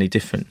pick of many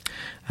different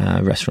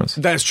restaurants.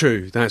 That's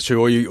true.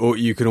 Or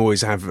you can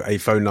always have a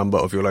phone number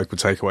of your local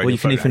takeaway. Or you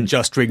can even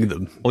just ring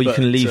them. Or you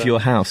can leave your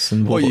house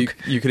and walk.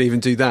 Or you could even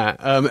do that.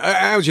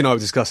 Algie and I were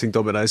discussing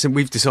Domino's, and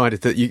we've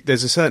decided that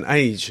there's a certain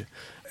age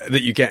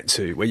that you get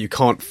to where you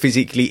can't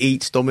physically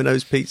eat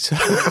Domino's pizza.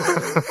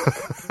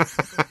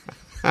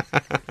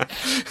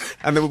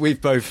 And then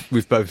we've both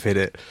hit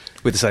it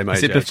with the same age.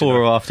 Is it before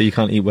or after you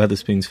can't eat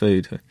Wetherspoon's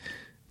food?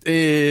 It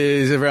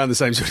is around the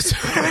same sort of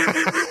time.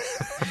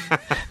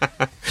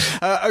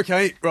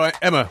 Okay, right,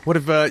 Emma, what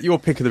have your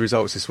pick of the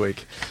results this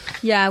week?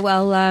 Yeah,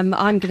 well, I'm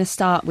going to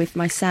start with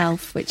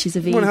myself, which is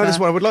Aviva. Well, that's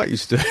what I would like you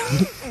to do.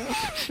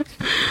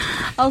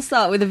 I'll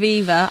start with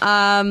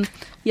Aviva.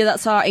 Yeah,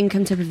 that's our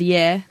income tip of the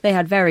year. They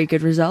had very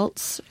good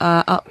results,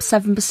 up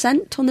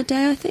 7% on the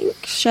day, I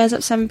think. Shares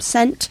up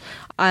 7%.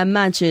 I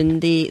imagine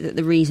the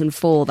reason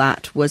for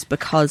that was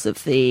because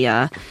of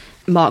the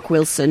Mark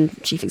Wilson,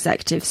 chief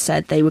executive,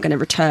 said they were going to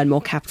return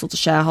more capital to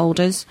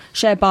shareholders.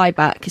 Share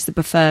buyback is the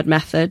preferred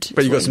method.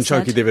 But you've got some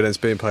chunky dividends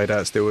being paid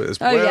out still as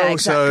well. Yeah,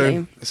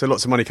 exactly. So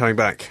lots of money coming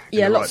back.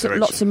 Yeah, lots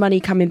of money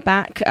coming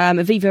back.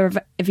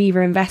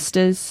 Aviva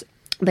investors,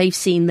 they've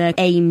seen their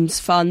AIMS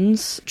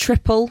funds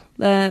triple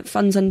their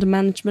funds under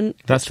management.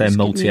 That's their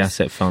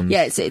multi-asset funds.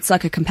 Yeah, it's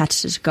like a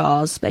competitor to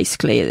GARS,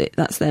 basically.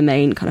 That's their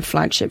main kind of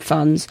flagship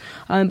funds.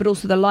 But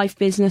also the life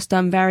business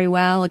done very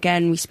well.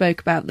 Again, we spoke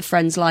about the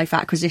Friends Life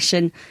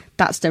acquisition.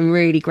 That's done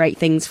really great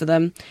things for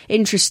them.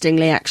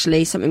 Interestingly,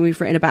 actually, something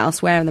we've written about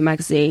elsewhere in the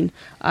magazine,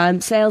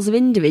 sales of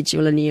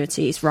individual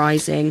annuities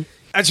rising.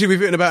 Actually,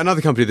 we've written about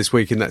another company this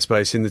week in that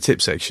space, in the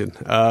tip section.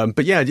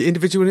 But yeah,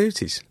 individual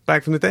annuities,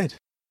 back from the dead.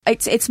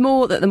 It's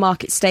more that the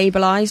market's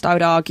stabilised, I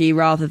would argue,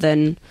 rather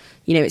than,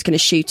 it's going to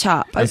shoot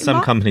up. And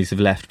some companies have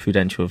left,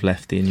 Prudential have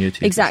left the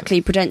annuity. Exactly,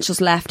 Prudential's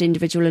left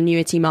individual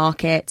annuity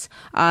market.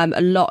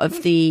 A lot of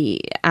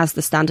as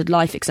the Standard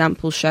Life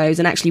example shows,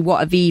 and actually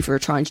what Aviva are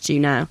trying to do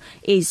now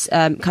is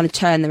kind of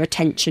turn their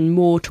attention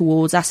more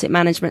towards asset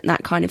management and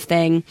that kind of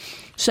thing.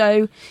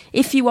 So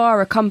if you are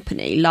a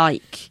company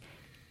like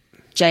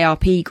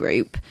JRP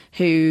Group,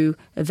 who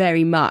are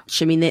very much,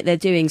 they're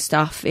doing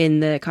stuff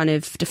in the kind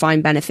of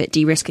defined benefit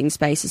de-risking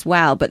space as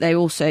well, but they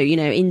also,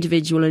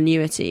 individual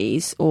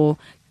annuities, or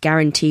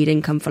guaranteed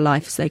income for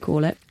life as they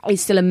call it,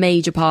 is still a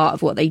major part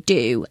of what they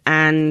do,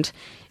 and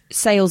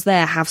sales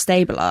there have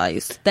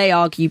stabilised. They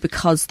argue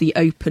because the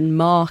open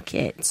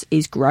market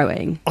is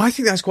growing. I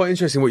think that's quite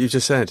interesting what you've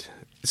just said.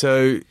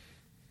 So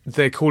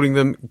they're calling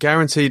them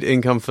guaranteed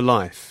income for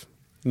life,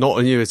 not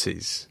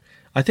annuities.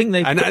 I think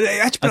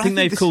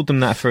they've called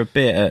them that for a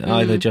bit at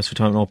either Just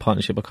Retirement or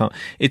Partnership. I can't.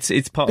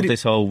 It's part of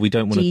this whole we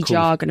don't want to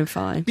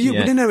de-jargonify.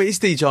 No, it is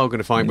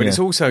de-jargonifying, but it's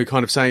also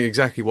kind of saying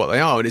exactly what they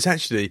are. And it's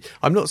actually,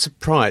 I'm not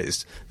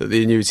surprised that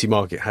the annuity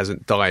market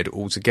hasn't died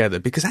altogether,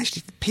 because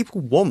actually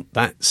people want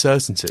that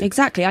certainty.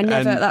 Exactly.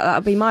 That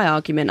would be my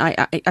argument.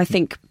 I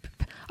think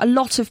a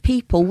lot of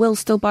people will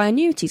still buy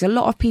annuities. A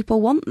lot of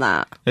people want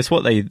that. It's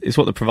what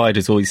the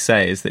providers always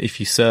say, is that if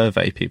you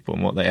survey people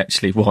and what they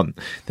actually want,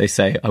 they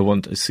say, I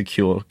want a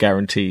secure,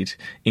 guaranteed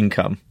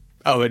income.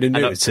 Oh, an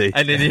annuity.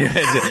 And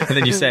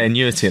then you say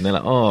annuity and they're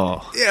like,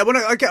 oh. Yeah,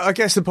 well, I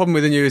guess the problem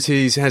with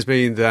annuities has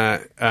been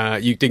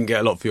that you didn't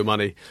get a lot for your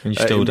money. And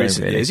you still don't,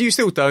 really. You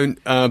still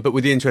don't, but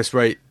with the interest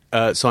rate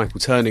cycle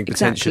turning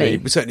potentially,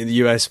 but certainly in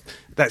the US,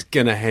 that's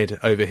going to head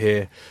over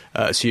here,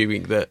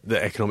 assuming that the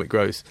economic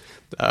growth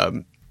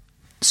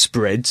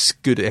spreads,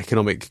 good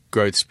economic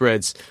growth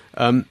spreads,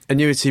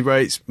 annuity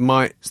rates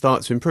might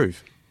start to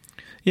improve.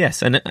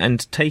 Yes,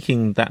 and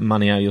taking that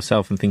money out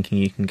yourself and thinking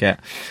you can get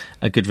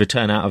a good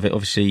return out of it,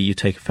 obviously you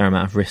take a fair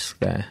amount of risk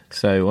there.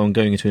 So on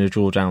going into a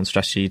drawdown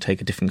strategy, you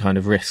take a different kind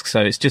of risk.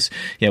 So it's just,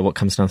 what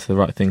comes down to the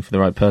right thing for the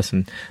right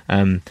person.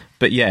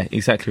 But yeah,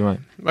 exactly right.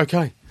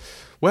 Okay.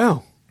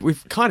 Well,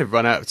 we've kind of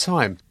run out of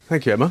time.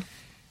 Thank you, Emma.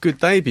 Good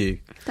debut.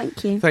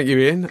 Thank you. Thank you,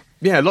 Ian.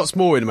 Yeah, lots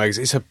more in the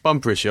magazine. It's a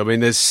bumper issue.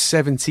 There's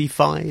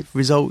 75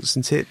 results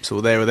and tips,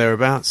 or there or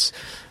thereabouts,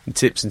 and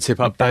tips and tip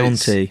updates.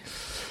 Bounty.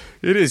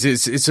 It is.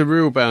 It's a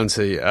real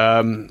bounty.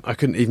 I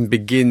couldn't even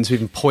begin to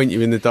even point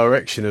you in the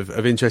direction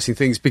of interesting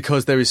things,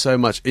 because there is so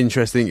much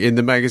interesting in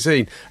the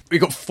magazine. We've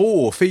got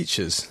 4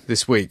 features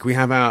this week. We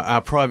have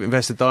our private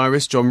investor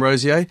diarist, John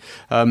Rosier,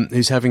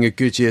 who's having a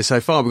good year so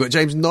far. We've got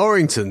James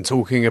Norrington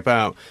talking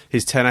about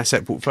his 10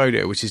 asset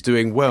portfolio, which is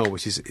doing well,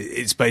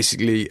 it's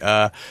basically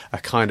a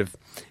kind of...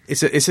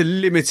 It's a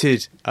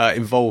limited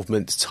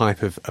involvement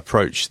type of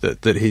approach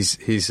that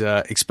he's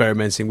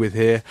experimenting with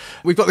here.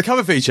 We've got the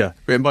cover feature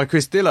written by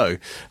Chris Dillow,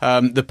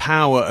 The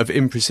Power of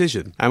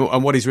Imprecision.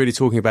 And what he's really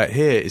talking about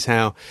here is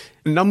how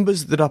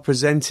numbers that are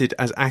presented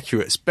as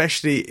accurate,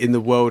 especially in the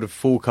world of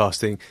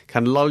forecasting,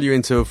 can lull you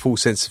into a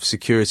false sense of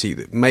security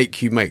that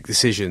make you make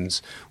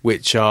decisions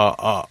which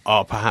are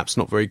perhaps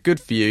not very good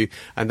for you,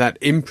 and that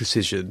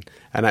imprecision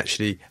and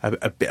actually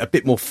a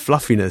bit more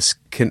fluffiness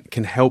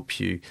can help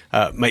you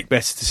make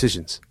better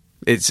decisions.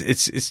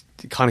 It's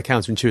kind of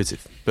counterintuitive,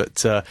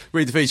 but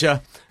read the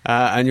feature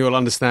and you'll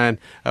understand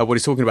what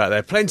he's talking about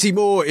there. Plenty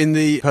more in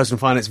the personal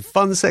finance and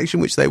funds section,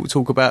 which they will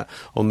talk about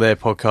on their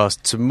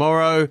podcast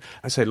tomorrow.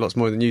 I say lots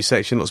more in the news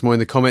section, lots more in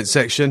the comments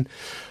section.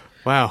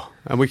 Wow,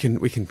 and we can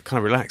kind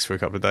of relax for a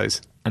couple of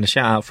days. And a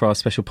shout out for our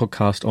special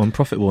podcast on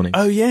profit warning.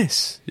 Oh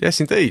yes,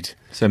 indeed.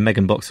 So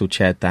Megan Boxall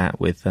chaired that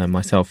with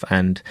myself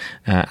and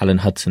Alan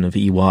Hudson of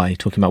EY,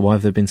 talking about why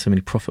have there been so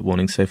many profit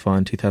warnings so far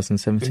in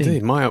 2017.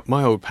 Indeed,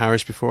 my old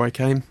parish before I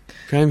came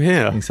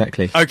here.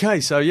 Exactly.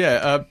 Okay, so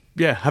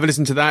have a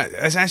listen to that.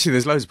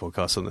 There's loads of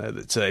podcasts on there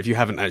that if you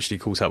haven't actually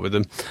caught up with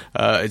them,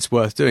 it's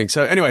worth doing.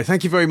 So anyway,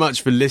 thank you very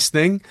much for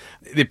listening.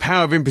 The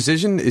Power of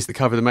Imprecision is the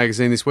cover of the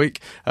magazine this week.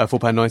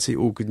 £4.90,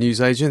 all good news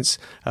agents,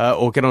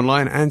 or get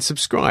online and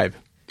subscribe.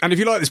 And if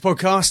you like this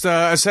podcast, as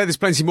I said, there's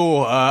plenty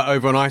more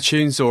over on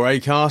iTunes or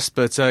Acast,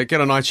 but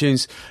get on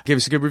iTunes, give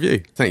us a good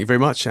review. Thank you very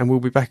much, and we'll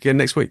be back again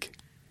next week.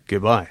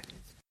 Goodbye.